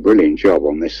doing a brilliant job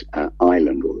on this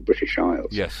island, or the British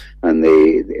Isles. Yes. And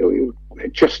the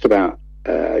just about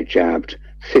jabbed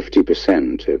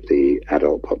 50% of the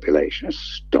adult population.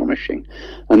 Astonishing.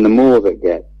 And the more that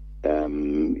get,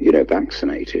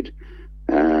 vaccinated,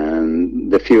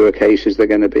 the fewer cases they're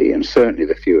going to be, and certainly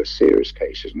the fewer serious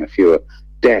cases, and the fewer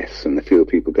deaths, and the fewer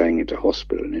people going into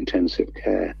hospital and intensive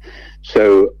care.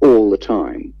 So all the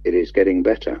time, it is getting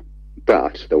better.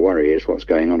 But the worry is what's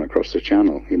going on across the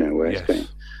channel, where it's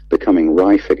becoming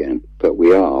rife again. But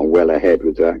we are well ahead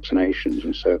with the vaccinations,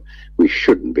 and so we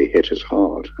shouldn't be hit as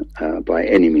hard by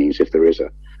any means if there is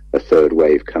a third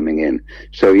wave coming in.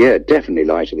 So, definitely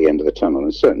light at the end of the tunnel,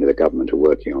 and certainly the government are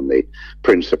working on the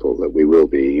principle that we will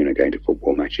be, going to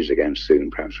football matches again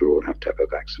soon. Perhaps we'll all have to have a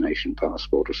vaccination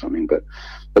passport or something. But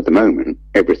at the moment,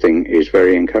 everything is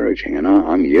very encouraging, and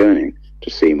I'm yearning to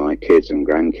see my kids and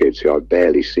grandkids who I've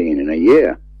barely seen in a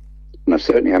year. And I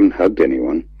certainly haven't hugged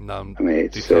anyone. No, I mean,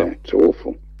 it's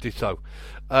awful. Ditto.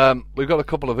 We've got a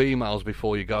couple of emails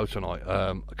before you go tonight.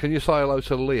 Can you say hello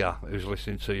to Leah, who's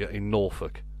listening to you in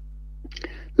Norfolk?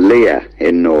 Leah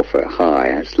in Norfolk, hi.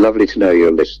 It's lovely to know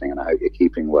you're listening, and I hope you're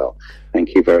keeping well.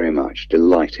 Thank you very much.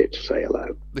 Delighted to say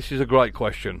hello. This is a great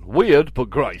question. Weird, but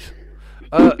great.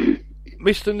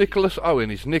 Mr. Nicholas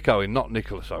Owen is Nick Owen, not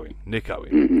Nicholas Owen. Nick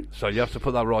Owen. Mm-hmm. So you have to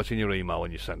put that right in your email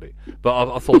when you send it.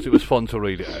 But I thought it was fun to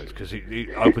read it out because it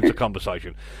opens a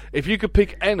conversation. If you could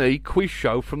pick any quiz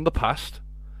show from the past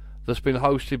that's been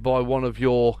hosted by one of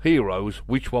your heroes,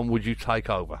 which one would you take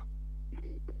over?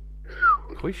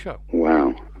 Quiz show.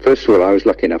 Wow. First of all, I was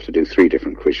lucky enough to do 3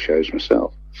 different quiz shows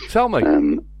myself. Tell me.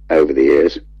 Over the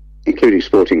years, including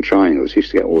Sporting Triangles.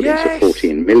 Used to get audience of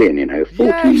 14 million,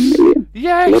 14 million.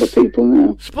 Yes. A lot of people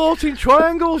now. Sporting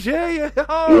Triangles, yeah.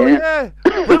 Oh, yeah.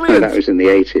 Brilliant. That was in the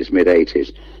 80s,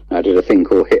 mid-80s. I did a thing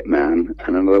called Hitman,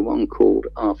 and another one called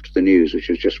After the News, which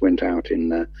was just went out in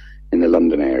the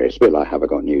London area. It's a bit like Have I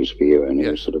Got News for You, and it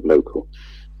was sort of local.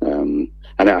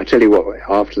 And I tell you what,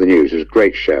 After the News was a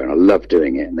great show, and I loved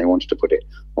doing it, and they wanted to put it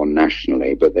on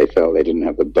nationally, but they felt they didn't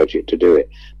have the budget to do it.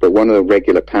 But one of the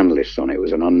regular panellists on it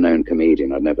was an unknown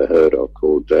comedian I'd never heard of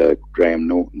called Graham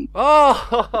Norton,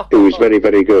 who was very,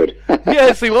 very good.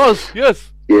 Yes, he was,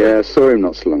 yes. Yeah, I saw him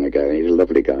not so long ago. He's a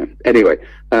lovely guy. Anyway,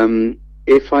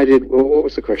 if I did, what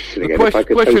was the question again? The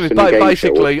question is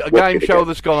basically a game show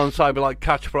that's gone on, say, like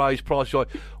Catchphrase, Price Right.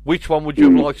 Which one would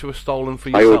you like to have stolen for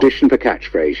yourself? I auditioned for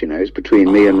Catchphrase, it's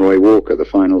between me and Roy Walker, the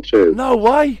final 2. No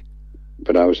way.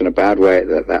 But I was in a bad way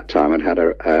at that time. I'd had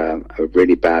a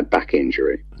really bad back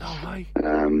injury. No way.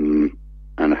 And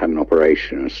I had an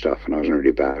operation and stuff, and I was in a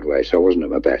really bad way, so I wasn't at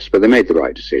my best. But they made the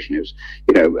right decision.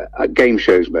 It was, game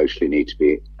shows mostly need to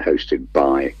be hosted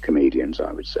by comedians,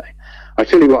 I would say. I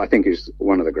tell you what I think is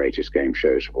one of the greatest game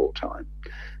shows of all time,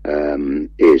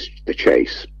 is The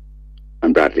Chase.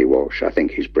 And Bradley Walsh, I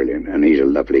think he's brilliant, and he's a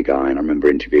lovely guy, and I remember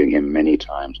interviewing him many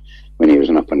times when he was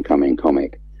an up-and-coming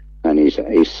comic, and he's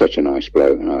such a nice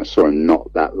bloke, and I saw him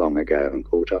not that long ago and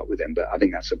caught up with him, but I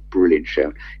think that's a brilliant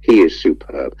show. He is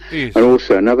superb. And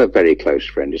also another very close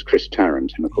friend is Chris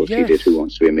Tarrant, and of course he did Who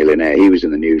Wants to Be a Millionaire. He was in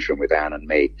the newsroom with Anne and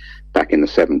me back in the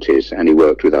 70s, and he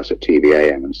worked with us at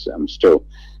TVAM, and still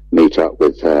meet up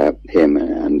with him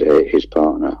and his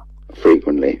partner.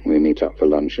 Frequently we meet up for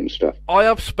lunch and stuff. I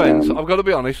have spent, I've got to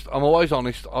be honest, I'm always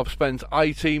honest, I've spent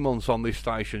 18 months on this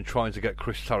station trying to get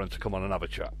Chris Tarrant to come on and have a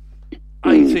chat.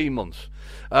 18 months.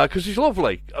 Because he's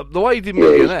lovely. The way he did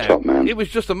Millionaire, top man. It was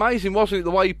just amazing, wasn't it?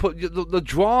 The way he put the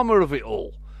drama of it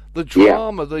all. The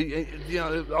drama, I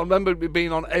remember it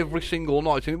being on every single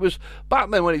night, and it was back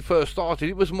then when it first started.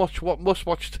 It was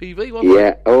must-watch TV, wasn't it?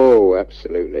 Yeah, oh,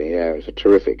 absolutely. Yeah, it was a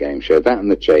terrific game show. That and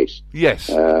The Chase. Yes,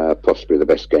 possibly the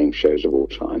best game shows of all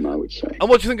time, I would say. And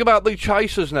what do you think about the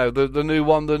Chasers now? The new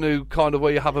one, the new kind of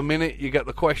where you have a minute, you get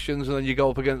the questions, and then you go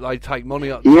up against. They take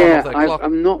money at the yeah,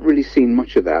 I've not really seen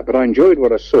much of that, but I enjoyed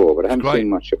what I saw. But I haven't seen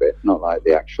much of it. Not like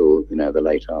the actual, the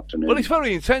late afternoon. Well, it's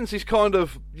very intense. It's kind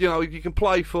of, you can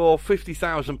play for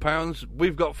 £50,000.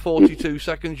 We've got 42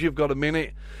 seconds. You've got a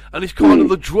minute, and it's kind of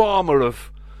the drama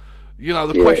of,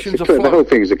 the questions are. The whole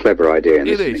thing is a clever idea, and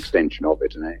it's an extension of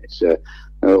it, and it's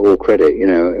all credit.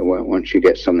 Once you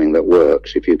get something that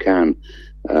works, if you can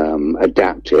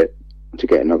adapt it to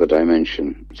get another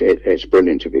dimension, it's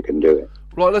brilliant if you can do it.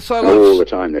 Right, let's say all the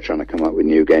time they're trying to come up with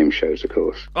new game shows, of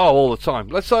course. Oh, all the time.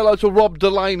 Let's say hello to Rob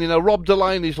Delaney. Now, Rob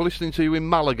Delaney's listening to you in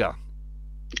Malaga.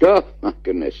 Oh, my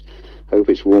goodness. Hope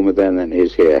it's warmer there than it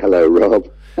is here. Hello, Rob.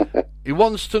 He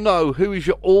wants to know who is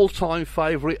your all-time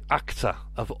favourite actor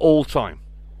of all time.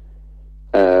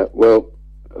 Well,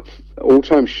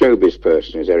 all-time showbiz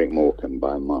person is Eric Morecambe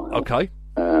by a mile. Okay.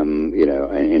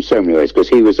 In so many ways, because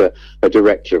he was a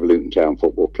director of Luton Town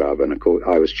Football Club, and of course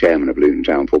I was chairman of Luton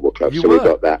Town Football Club, we've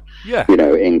got that,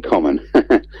 in common.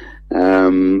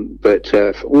 But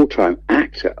for all-time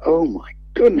actor, oh my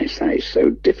goodness, that is so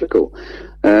difficult.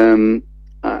 I mean,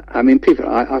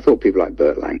 I thought people like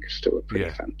Burt Lancaster were pretty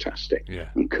fantastic. Yeah.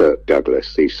 And Kirk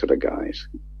Douglas, these sort of guys.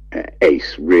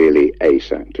 Really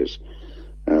ace actors.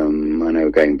 I know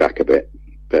going back a bit,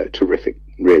 but terrific,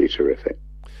 really terrific.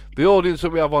 The audience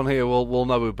that we have on here will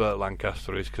know who Burt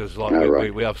Lancaster is, because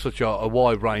we have such a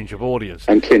wide range of audience.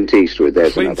 And Clint Eastwood,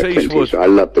 there's another Clint Eastwood. I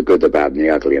love the good, the bad, and the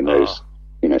ugly in those,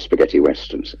 spaghetti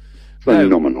westerns.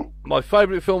 Phenomenal. Now, my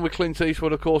favourite film with Clint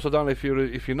Eastwood, of course, I don't know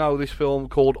if you know this film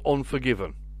called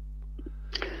Unforgiven.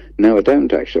 No, I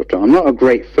don't actually. I'm not a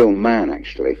great film man,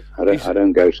 actually. I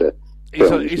don't go to.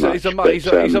 He's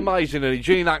amazing, and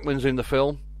Gene Hackman's in the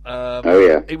film.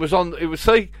 It was on.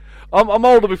 I'm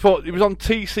older before. It was on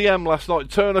TCM last night.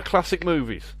 Turner Classic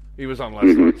Movies. He was on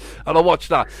last night, and I watched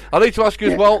that. I need to ask you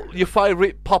as well, your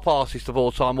favourite pop artist of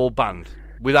all time or band,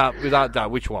 without doubt,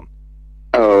 which one?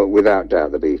 Oh, without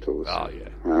doubt, the Beatles. Oh yeah.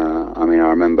 I mean, I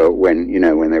remember when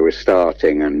they were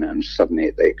starting, and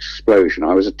suddenly the explosion.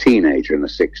 I was a teenager in the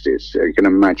 '60s, so you can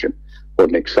imagine what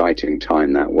an exciting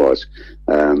time that was.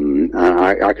 And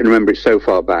I can remember it so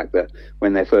far back that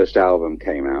when their first album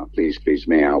came out, Please Please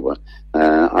Me album,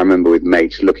 I remember with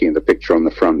mates looking at the picture on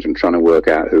the front and trying to work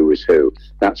out who was who.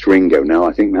 That's Ringo. No,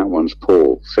 I think that one's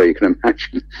Paul. So you can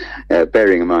imagine,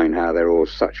 bearing in mind how they're all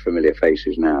such familiar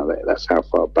faces now, that's how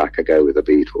far back I go with the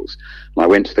Beatles. And I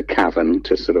went to the Cavern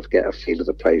to sort of get a feel of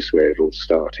the place where it all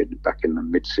started. Back in the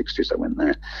mid-'60s I went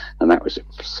there, and that was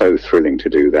so thrilling to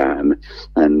do that.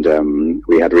 And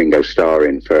we had Ringo Starr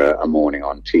in for a morning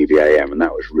on TVAM, and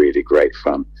that was really great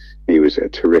fun. He was a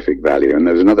terrific value. And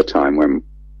there was another time when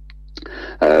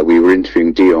we were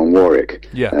interviewing Dionne Warwick.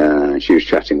 Yeah. She was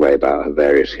chatting away about her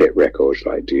various hit records,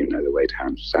 like Do You Know the Way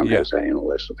to San Jose and all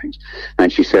those sort of things.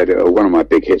 And she said, one of my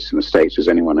big hits in the States was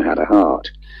Anyone Who Had a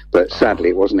Heart. But sadly,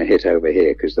 it wasn't a hit over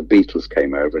here because the Beatles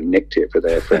came over and nicked it for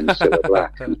their friend Cilla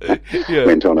Black and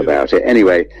went on about it.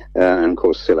 Anyway, and of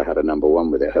course, Cilla had a number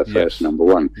one with it, her first number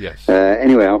one. Yes.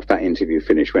 Anyway, after that interview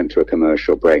finished, went to a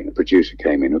commercial break, and the producer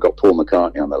came in. We've got Paul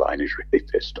McCartney on the line. He's really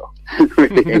pissed off,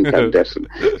 really incandescent.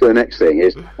 So the next thing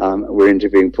is we're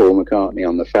interviewing Paul McCartney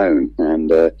on the phone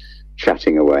and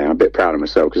chatting away. I'm a bit proud of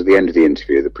myself because at the end of the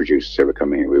interview, the producer said, we're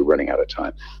coming in, we were running out of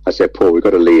time. I said, Paul, we've got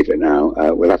to leave it now.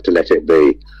 We'll have to let it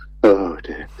be. Oh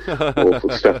dear,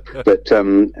 awful stuff. But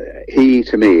he,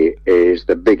 to me, is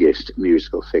the biggest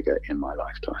musical figure in my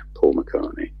lifetime, Paul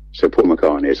McCartney. So Paul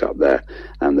McCartney is up there,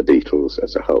 and the Beatles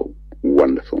as a whole,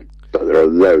 wonderful. But there are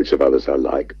loads of others I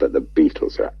like, but the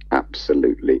Beatles are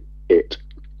absolutely it.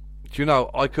 Do you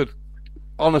know, I could,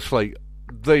 honestly,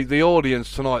 the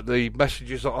audience tonight, the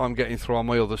messages that I'm getting through on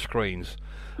my other screens,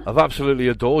 I've absolutely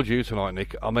adored you tonight,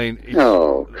 Nick. I mean...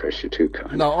 Oh, Chris, you're too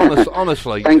kind. No,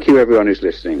 honestly... Thank you, everyone who's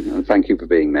listening, and thank you for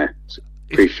being there.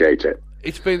 Appreciate it.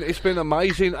 It's been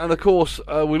amazing, and of course,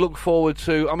 we look forward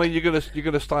to... I mean, you're gonna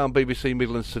stay on BBC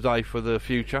Midlands Today for the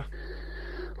future?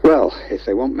 Well, if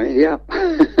they want me, yeah.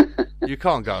 You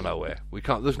can't go nowhere. We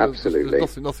can't... Absolutely.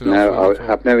 There's nothing no, else. I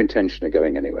have no intention of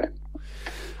going anywhere.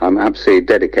 I'm absolutely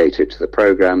dedicated to the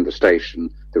programme, the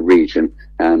station, the region,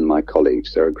 and my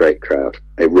colleagues. They're a great crowd.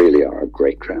 They really are a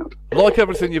great crowd. Like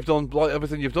everything you've done,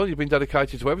 you've been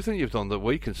dedicated to everything you've done that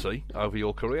we can see over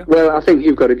your career. Well, I think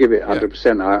you've got to give it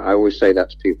 100%. I always say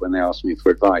that to people when they ask me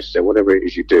for advice. So whatever it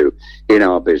is you do in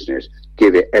our business,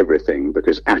 give it everything,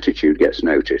 because attitude gets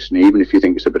noticed. And even if you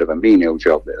think it's a bit of a menial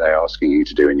job that they're asking you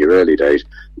to do in your early days,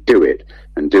 do it,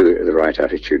 and do it with the right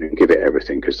attitude and give it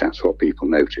everything, because that's what people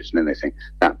notice. And then they think,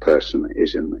 that person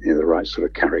is in the right sort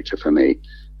of character for me.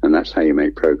 And that's how you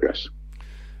make progress.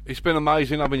 It's been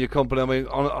amazing having your company. I mean,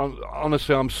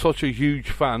 honestly, I'm such a huge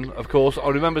fan, of course. I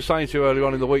remember saying to you earlier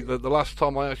on in the week that the last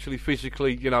time I actually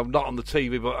physically, not on the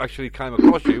TV, but actually came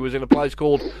across you was in a place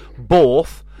called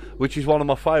Borth, which is one of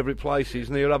my favourite places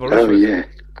near Aberystwyth. Oh, yeah.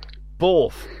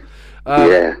 Borth.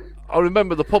 Yeah. I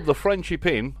remember the pub, the Friendship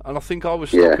Inn, and I think I was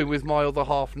stopping with my other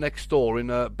half next door in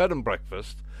a bed and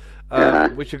breakfast,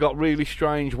 which had got really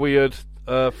strange, weird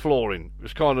flooring. It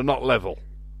was kind of not level.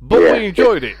 But we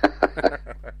enjoyed it.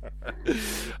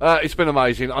 It's been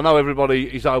amazing. I know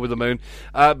everybody is over the moon.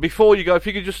 Before you go, if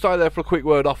you could just stay there for a quick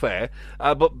word off air.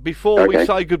 But before we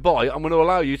say goodbye, I'm going to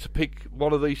allow you to pick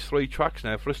one of these 3 tracks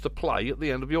now for us to play at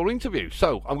the end of your interview.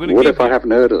 So I'm going to What if I haven't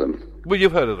heard of them? Well,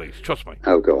 you've heard of these, trust me.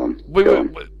 Oh, go on.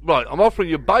 Right, I'm offering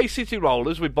you Bay City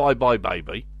Rollers with Bye Bye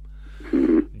Baby,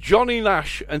 Johnny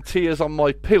Nash and Tears on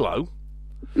My Pillow,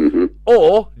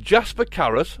 or Jasper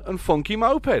Carrot and Funky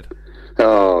Moped.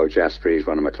 Oh, Jasper, he's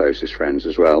one of my closest friends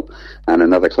as well. And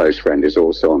another close friend is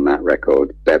also on that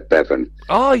record, Bev Bevan.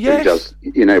 Oh, yes.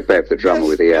 Who does, Bev, the drummer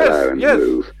with the yellow and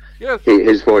Move. Yes.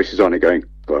 His voice is on it going,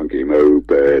 funky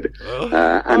moped.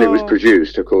 And it was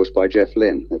produced, of course, by Jeff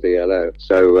Lynne, the VLO.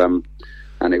 So,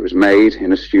 and it was made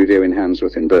in a studio in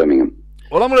Handsworth in Birmingham.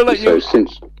 Well, I'm going to let you. So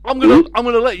I'm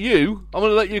going to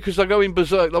let you because I go in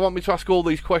berserk. They want me to ask all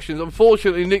these questions.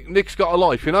 Unfortunately, Nick's got a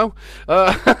life, you know.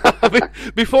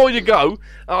 Before you go,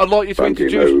 I'd like you to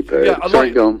introduce. I'm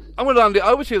going to hand it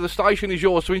over to you. The station is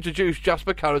yours to introduce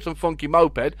Jasper Carrot and Funky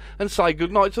Moped and say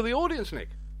good night to the audience, Nick.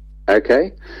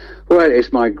 Okay. Well,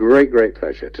 it's my great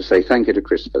pleasure to say thank you to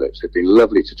Chris Phillips. It's been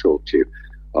lovely to talk to you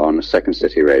on Second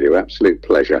City Radio. Absolute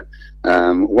pleasure.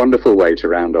 Wonderful way to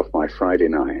round off my Friday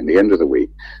night and the end of the week.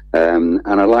 And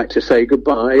I'd like to say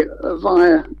goodbye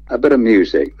via a bit of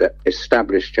music that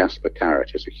established Jasper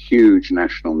Carrot as a huge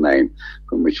national name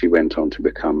from which he went on to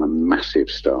become a massive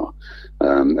star,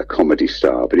 a comedy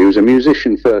star. But he was a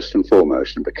musician first and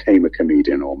foremost and became a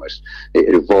comedian almost.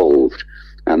 It evolved.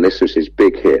 And this was his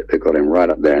big hit that got him right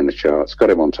up there in the charts, got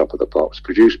him on top of the pops,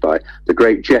 produced by the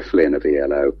great Jeff Lynne of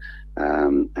ELO,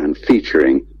 and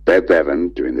featuring Bev Bevan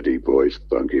doing the deep voice,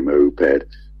 Funky Moped,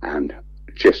 and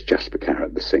just Jasper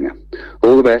Carrot, the singer.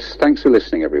 All the best. Thanks for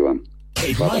listening, everyone.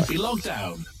 It might be locked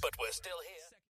down, but we're still here.